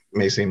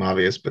may seem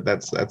obvious, but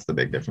that's the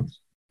big difference.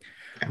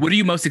 Yeah. What are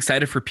you most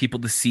excited for people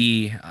to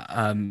see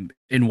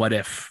in What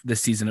If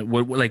this season?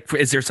 Like,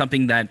 is there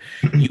something that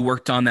you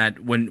worked on that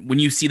when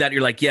you see that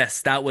you're like,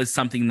 yes, that was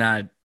something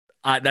that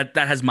that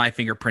has my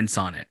fingerprints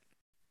on it?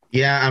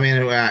 Yeah, I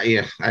mean,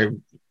 I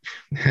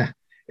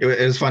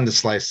it was fun to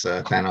slice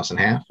Thanos in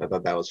half. I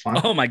thought that was fun.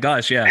 Oh my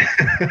gosh, yeah.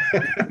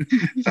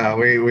 So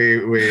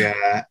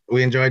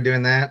we enjoyed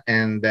doing that,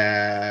 and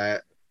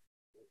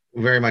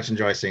very much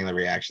enjoy seeing the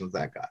reactions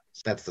that got.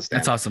 That's the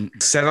standard. That's awesome.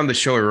 Said on the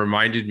show, it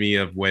reminded me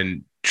of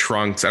when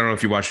Trunks, I don't know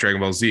if you watched Dragon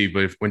Ball Z,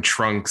 but when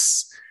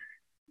Trunks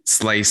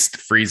sliced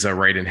Frieza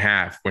right in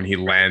half when he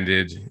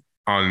landed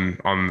on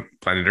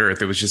planet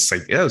Earth, it was just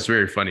like, yeah, it was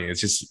very funny. It's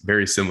just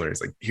very similar.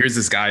 It's like, here's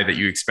this guy that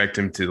you expect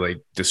him to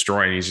like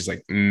destroy, and he's just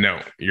like, no,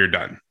 you're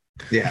done.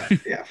 Yeah,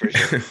 for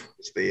sure.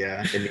 Just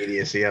the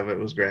immediacy of it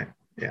was great.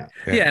 Yeah.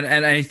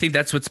 And I think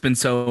that's what's been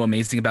so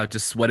amazing about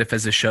just What If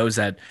as a show is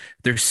that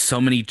there's so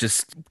many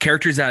just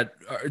characters that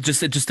it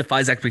just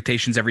defies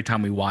expectations every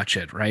time we watch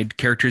it, right?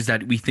 Characters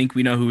that we think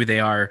we know who they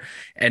are,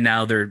 and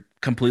now they're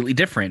completely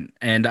different.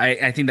 And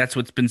I think that's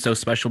what's been so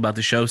special about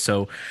the show.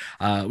 So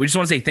we just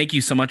want to say thank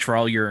you so much for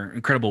all your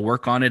incredible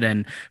work on it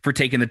and for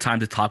taking the time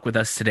to talk with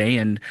us today.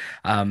 And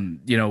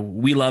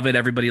we love it.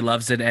 Everybody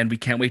loves it, and we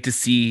can't wait to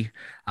see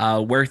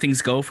where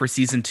things go for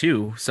season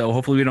 2. So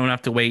hopefully we don't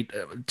have to wait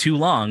too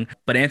long.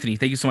 But Anthony,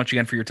 thank you so much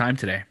again for your time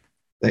today.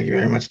 Thank you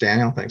very much,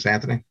 Daniel. Thanks,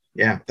 Anthony.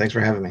 Yeah, thanks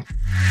for having me.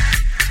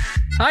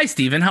 Hi,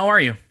 Steven. How are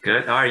you?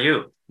 Good. How are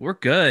you? We're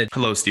good.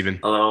 Hello, Steven.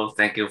 Hello.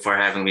 Thank you for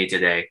having me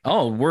today.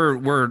 Oh,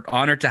 we're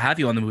honored to have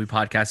you on the movie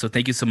podcast. So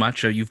thank you so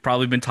much. You've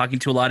probably been talking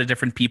to a lot of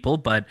different people,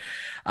 but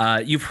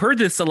you've heard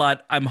this a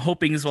lot. I'm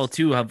hoping as well,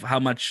 too, of how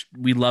much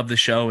we love the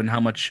show and how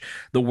much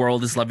the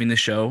world is loving the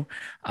show.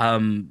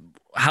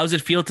 How's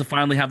it feel to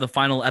finally have the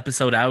final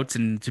episode out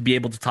and to be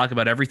able to talk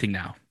about everything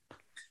now?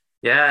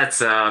 Yeah, it's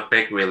a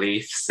big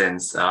relief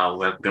since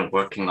we've been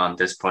working on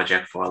this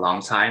project for a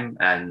long time.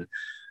 And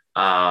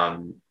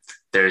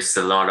there's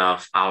a lot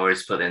of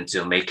hours put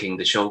into making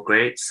the show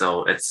great.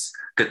 So it's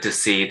good to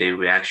see the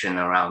reaction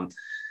around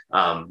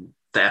the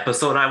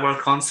episode I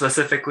work on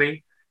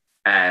specifically.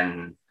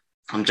 And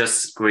I'm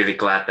just really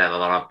glad that a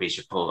lot of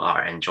people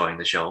are enjoying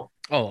the show.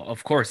 Oh,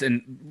 of course.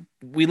 And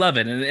we love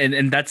it.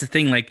 And that's the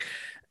thing, like,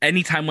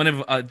 anytime one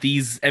of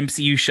these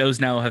MCU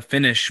shows now have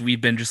finished,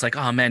 we've been just like,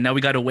 oh man, now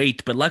we got to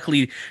wait. But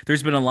luckily,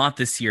 there's been a lot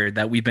this year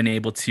that we've been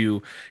able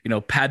to,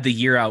 pad the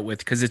year out with,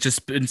 because it's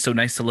just been so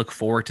nice to look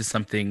forward to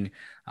something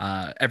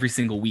every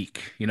single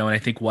week. And I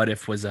think What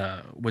If was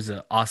a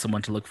awesome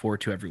one to look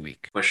forward to every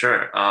week. For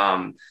sure.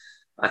 I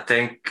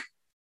think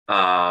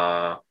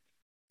for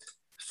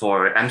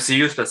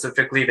MCU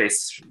specifically,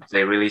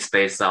 they really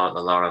space out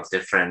a lot of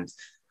different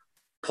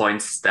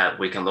points that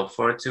we can look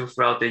forward to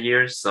throughout the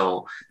year.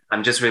 So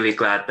I'm just really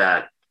glad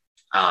that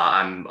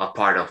I'm a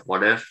part of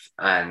What If,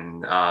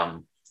 and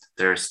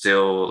there's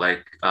still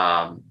like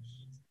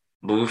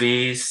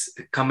movies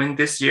coming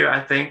this year. I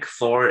think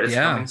 4 is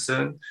coming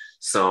soon.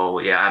 So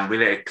yeah, I'm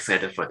really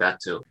excited for that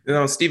too.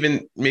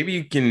 Steven, maybe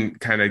you can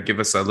kind of give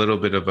us a little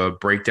bit of a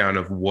breakdown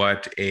of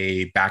what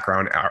a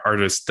background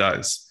artist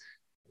does,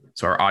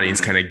 so our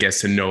audience kind of gets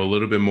to know a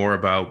little bit more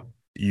about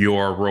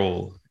your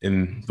role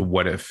in the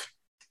What If.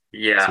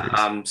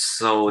 Yeah,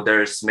 so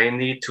there's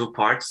mainly 2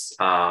 parts.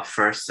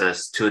 First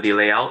is 2D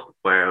layout,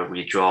 where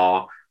we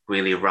draw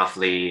really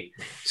roughly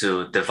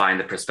to define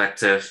the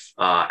perspective,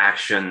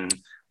 action,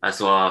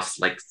 as well as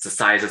like the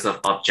sizes of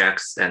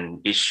objects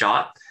in each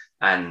shot.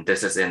 And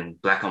this is in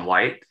black and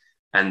white.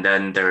 And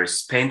then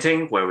there's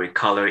painting where we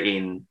color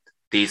in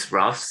these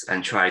roughs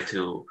and try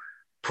to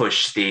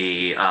push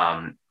the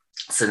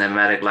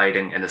cinematic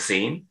lighting in the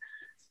scene.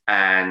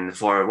 And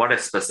for what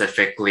is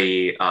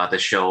specifically the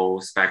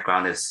show's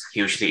background is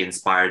hugely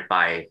inspired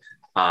by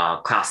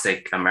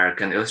classic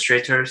American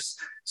illustrators.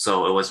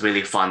 So it was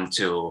really fun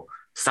to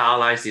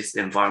stylize these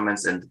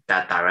environments in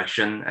that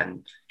direction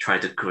and try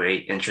to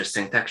create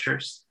interesting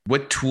textures.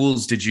 What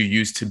tools did you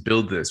use to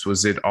build this?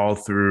 Was it all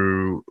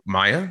through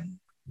Maya?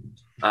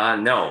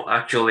 No,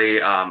 actually,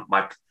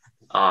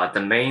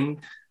 the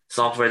main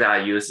software that I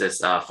use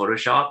is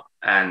Photoshop,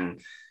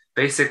 and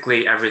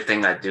basically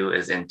everything I do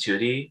is in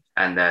 2D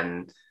and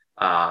then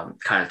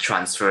kind of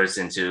transfers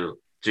into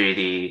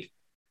 3D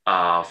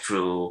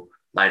through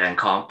Light and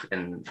Comp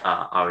in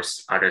our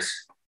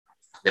artist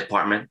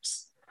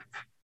departments.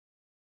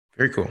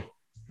 Very cool.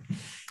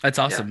 That's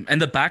awesome. Yeah.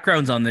 And the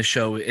backgrounds on this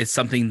show is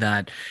something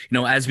that,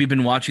 as we've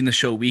been watching the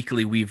show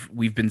weekly,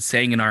 we've been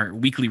saying in our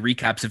weekly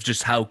recaps of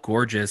just how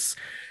gorgeous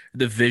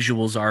the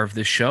visuals are of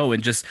the show,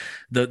 and just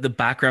the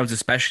backgrounds,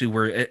 especially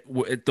where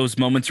those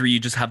moments where you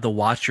just have the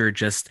watcher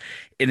just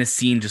in a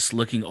scene, just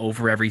looking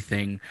over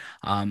everything.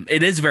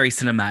 It is very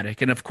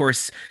cinematic. And of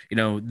course,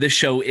 this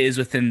show is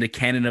within the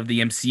canon of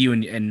the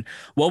MCU. And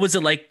what was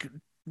it like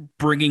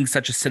bringing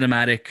such a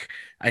cinematic,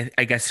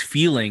 I guess,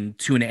 feeling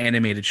to an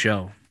animated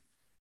show?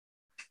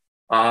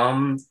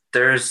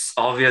 There's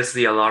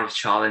obviously a lot of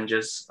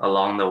challenges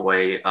along the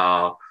way.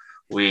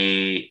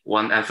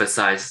 One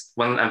emphasis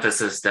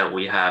that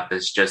we have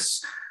is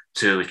just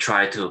to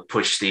try to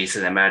push the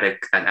cinematic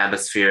and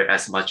atmosphere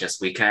as much as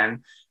we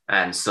can.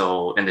 And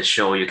so in the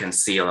show, you can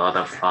see a lot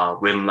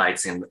of rim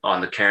lights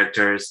on the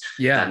characters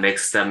that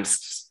makes them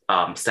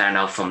stand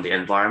out from the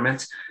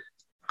environment.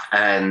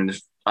 And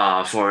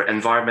for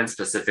environment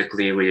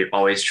specifically, we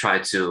always try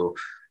to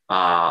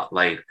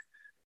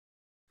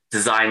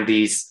design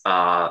these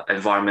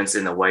environments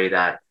in a way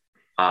that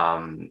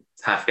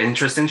have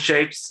interesting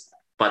shapes,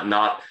 but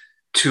not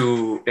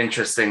too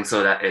interesting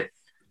so that it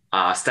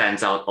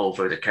stands out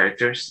over the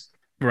characters.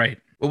 Right.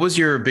 What was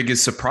your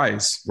biggest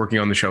surprise working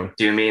on the show?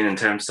 Do you mean in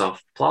terms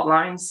of plot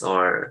lines,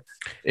 or?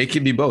 It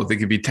could be both. It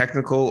could be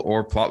technical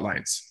or plot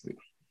lines.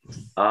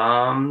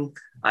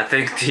 I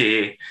think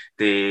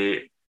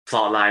the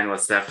plot line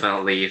was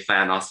definitely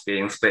Thanos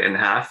being split in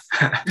half.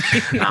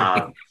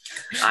 I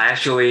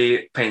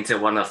actually painted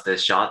one of the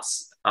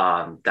shots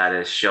that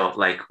is showed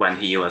like when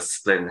he was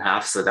split in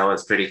half. So that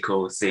was pretty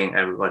cool seeing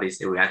everybody's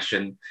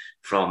reaction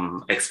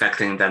from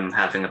expecting them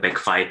having a big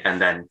fight and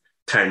then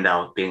turned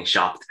out being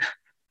shocked.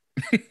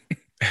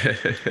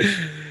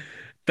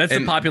 That's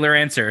the popular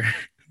answer.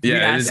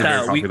 Yeah, it is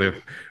very popular.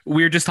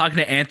 We were just talking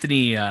to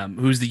Anthony,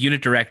 who's the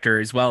unit director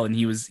as well, and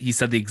he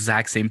said the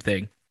exact same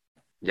thing.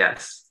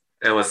 Yes.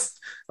 It was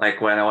like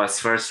when I was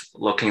first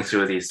looking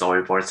through these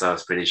storyboards, I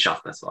was pretty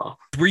shocked as well.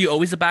 Were you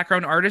always a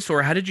background artist,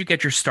 or how did you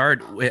get your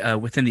start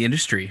within the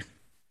industry?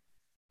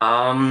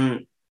 I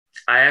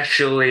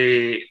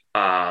actually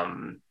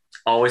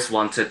always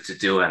wanted to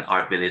do an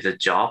art-related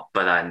job,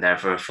 but I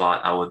never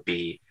thought I would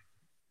be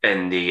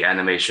in the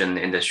animation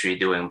industry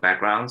doing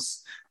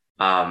backgrounds.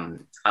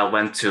 I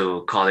went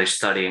to college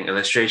studying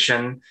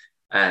illustration,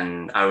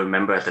 and I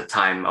remember at the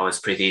time I was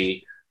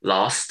pretty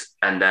lost.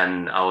 And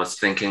then I was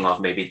thinking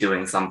of maybe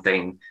doing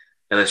something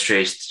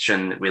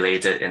illustration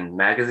related in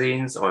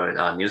magazines or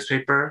a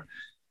newspaper.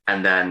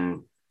 And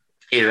then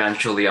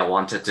eventually I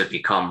wanted to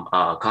become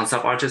a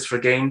concept artist for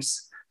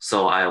games.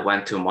 So I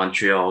went to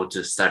Montreal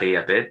to study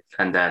a bit.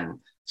 And then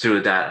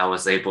through that, I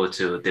was able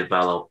to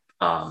develop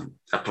a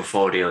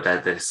portfolio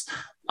that is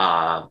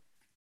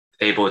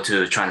able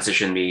to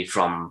transition me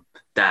from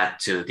that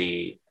to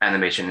the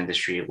animation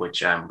industry,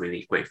 which I'm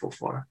really grateful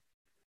for.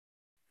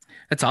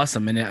 That's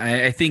awesome. And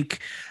I think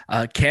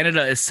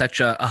Canada is such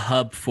a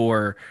hub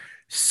for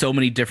so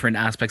many different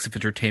aspects of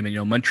entertainment.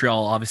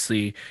 Montreal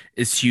obviously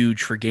is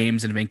huge for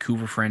games, and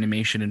Vancouver for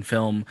animation and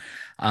film.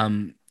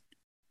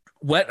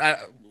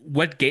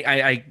 What game?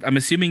 I'm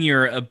assuming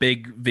you're a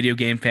big video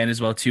game fan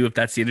as well too, if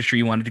that's the industry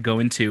you wanted to go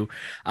into.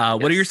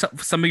 What are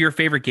some of your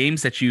favorite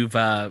games that you've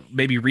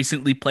maybe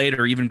recently played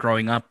or even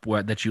growing up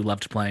that you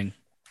loved playing?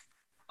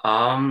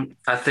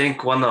 I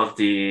think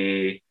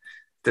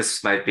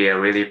this might be a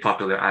really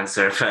popular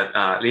answer,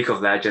 but League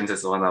of Legends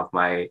is one of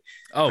my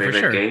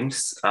favorite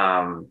games.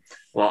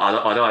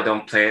 Although I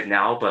don't play it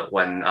now, but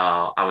when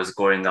I was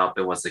growing up,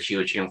 it was a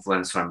huge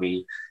influence for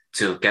me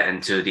to get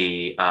into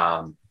the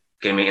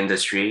gaming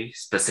industry,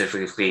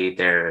 specifically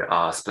their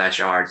splash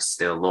arts,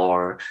 their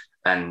lore,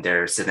 and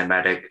their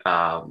cinematic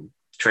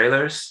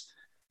trailers.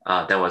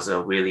 That was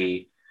a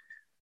really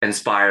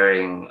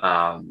inspiring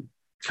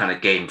kind of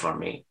game for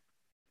me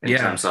in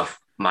terms of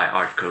my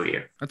art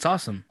career. That's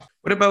awesome.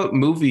 What about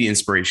movie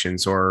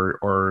inspirations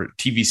or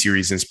TV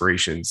series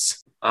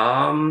inspirations?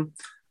 I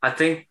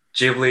think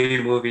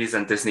Ghibli movies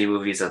and Disney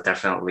movies are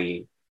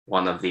definitely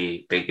one of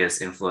the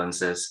biggest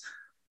influences.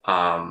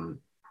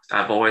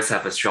 I've always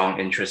have a strong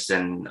interest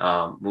in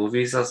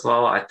movies as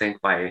well. I think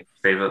my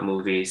favorite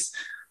movies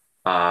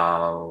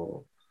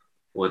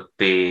would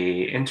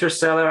be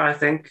Interstellar. I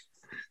think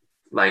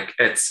like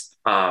it's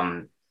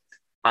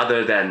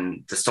other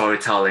than the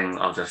storytelling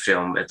of the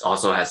film, it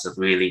also has a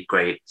really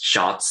great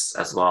shots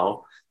as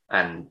well.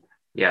 And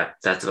yeah,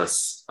 that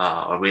was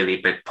a really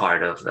big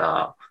part of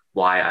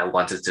why I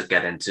wanted to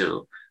get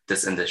into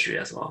this industry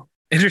as well.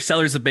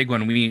 Interstellar is a big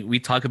one. We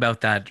talk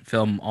about that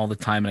film all the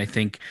time, and I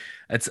think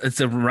it's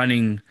a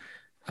running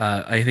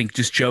I think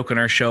just joke on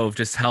our show of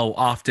just how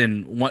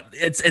often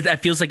it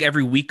feels like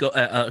every week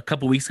a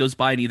couple weeks goes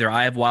by and either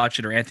I have watched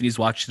it or Anthony's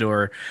watched it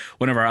or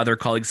one of our other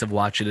colleagues have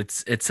watched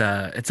it. It's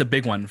a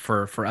big one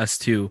for us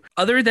too.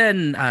 Other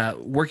than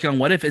working on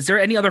What If, is there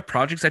any other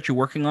projects that you're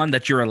working on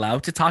that you're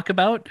allowed to talk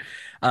about?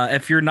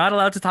 If you're not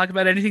allowed to talk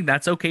about anything,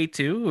 that's okay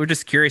too. We're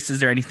just curious, is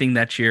there anything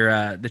that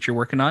you're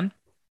working on?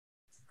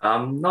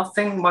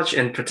 Nothing much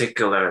in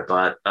particular,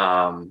 but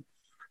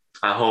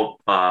I hope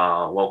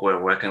what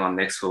we're working on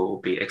next will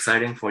be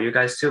exciting for you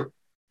guys too.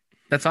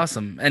 That's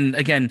awesome. And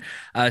again,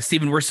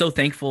 Stephen, we're so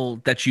thankful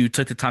that you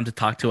took the time to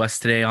talk to us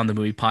today on the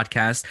Movie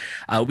Podcast.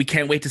 We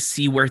can't wait to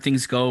see where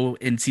things go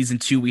in season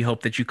 2. We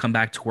hope that you come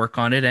back to work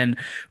on it and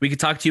we can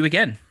talk to you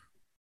again.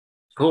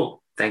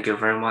 Cool. Thank you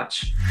very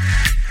much.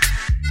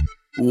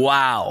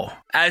 Wow.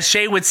 As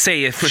Shay would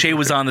say if Shay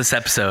was on this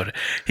episode,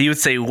 he would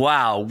say,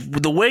 wow,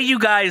 the way you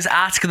guys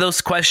ask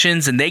those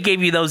questions and they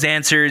gave you those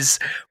answers,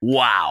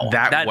 wow.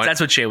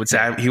 That's what Shay would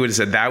say. He would have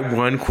said that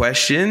one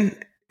question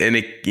and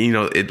they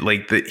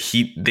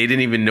didn't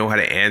even know how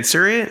to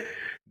answer it.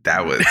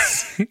 That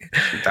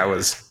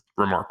was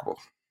remarkable.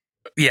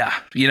 Yeah.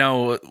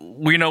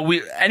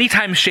 We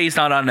anytime Shay's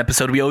not on an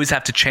episode, we always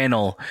have to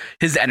channel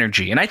his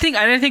energy. And I think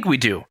we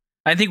do.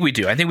 I think we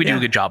do a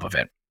good job of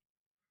it.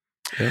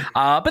 Yeah.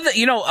 But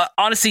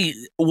honestly,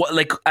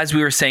 as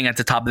we were saying at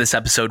the top of this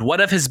episode,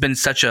 What If has been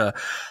such an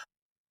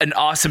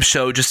awesome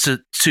show just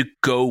to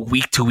go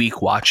week to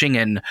week watching,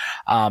 and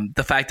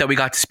the fact that we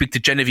got to speak to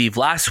Genevieve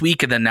last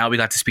week, and then now we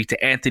got to speak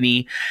to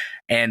Anthony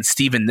and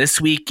Steven this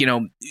week.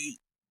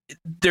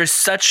 There's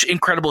such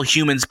incredible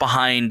humans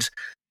behind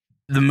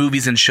the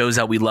movies and shows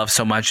that we love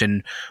so much,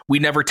 and we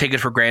never take it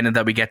for granted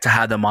that we get to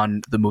have them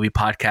on the Movie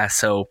Podcast.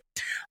 So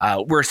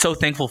we're so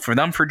thankful for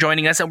them for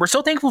joining us, and we're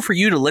so thankful for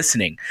you to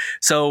listening.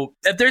 So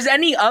if there's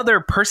any other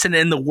person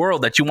in the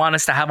world that you want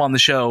us to have on the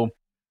show,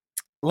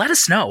 let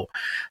us know,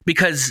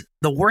 because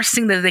the worst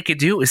thing that they could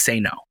do is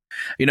say no.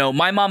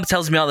 My mom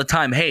tells me all the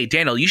time, hey,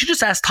 Daniel, you should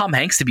just ask Tom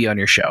Hanks to be on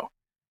your show.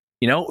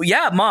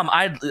 Yeah, Mom,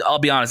 I'll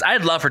be honest,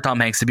 I'd love for Tom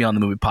Hanks to be on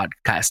the Movie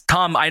Podcast.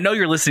 Tom, I know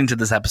you're listening to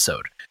this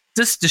episode.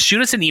 Just shoot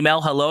us an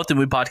email,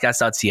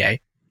 hello@themoviepodcast.ca,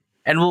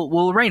 and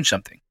we'll arrange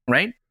something,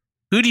 right?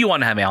 Who do you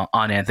want to have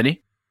on,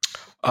 Anthony?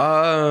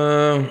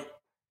 I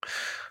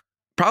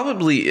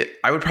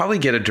would probably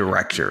get a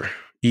director,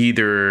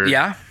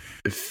 either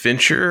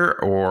Fincher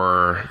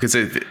or, because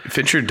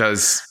Fincher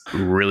does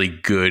really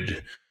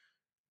good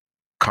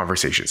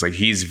conversations. Like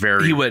he's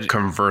very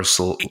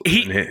conversal.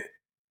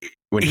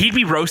 He'd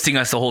be roasting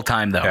us the whole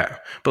time, though. Yeah,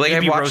 but like I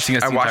watched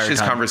his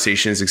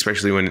conversations,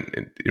 especially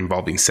when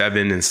involving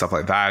Seven and stuff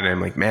like that, and I'm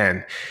like,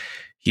 man,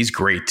 he's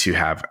great to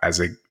have as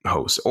a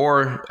host.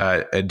 Or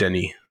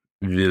Denis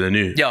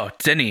Villeneuve. Yo,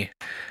 Denis,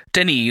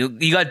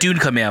 you got Dune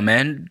coming out,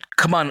 man.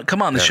 Come on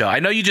the show. I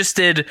know you just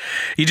did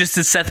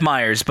Seth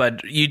Meyers,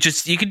 but you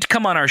could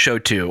come on our show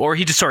too. Or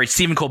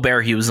Stephen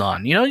Colbert. He was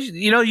on.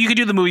 You could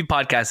do the Movie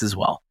Podcast as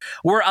well.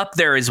 We're up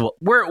there as well.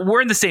 We're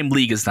in the same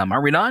league as them,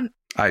 are we not?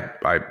 I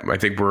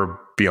think we're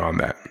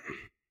beyond that.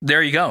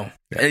 There you go.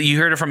 Yeah. You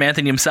heard it from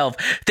Anthony himself.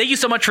 Thank you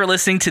so much for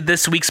listening to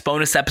this week's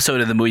bonus episode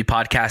of the Movie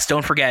Podcast.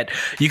 Don't forget,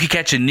 you can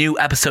catch a new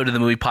episode of the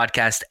Movie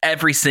Podcast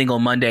every single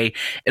Monday,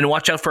 and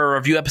watch out for our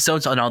review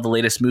episodes on all the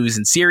latest movies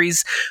and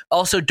series.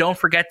 Also, don't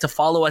forget to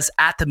follow us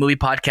at the Movie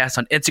Podcast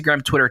on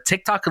Instagram, Twitter,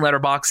 TikTok, and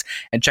Letterboxd,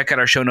 and check out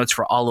our show notes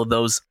for all of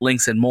those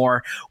links and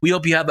more. We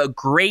hope you have a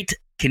great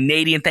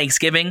Canadian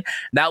Thanksgiving.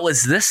 That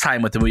was This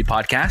Time with the Movie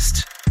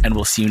Podcast, and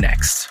we'll see you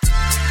next.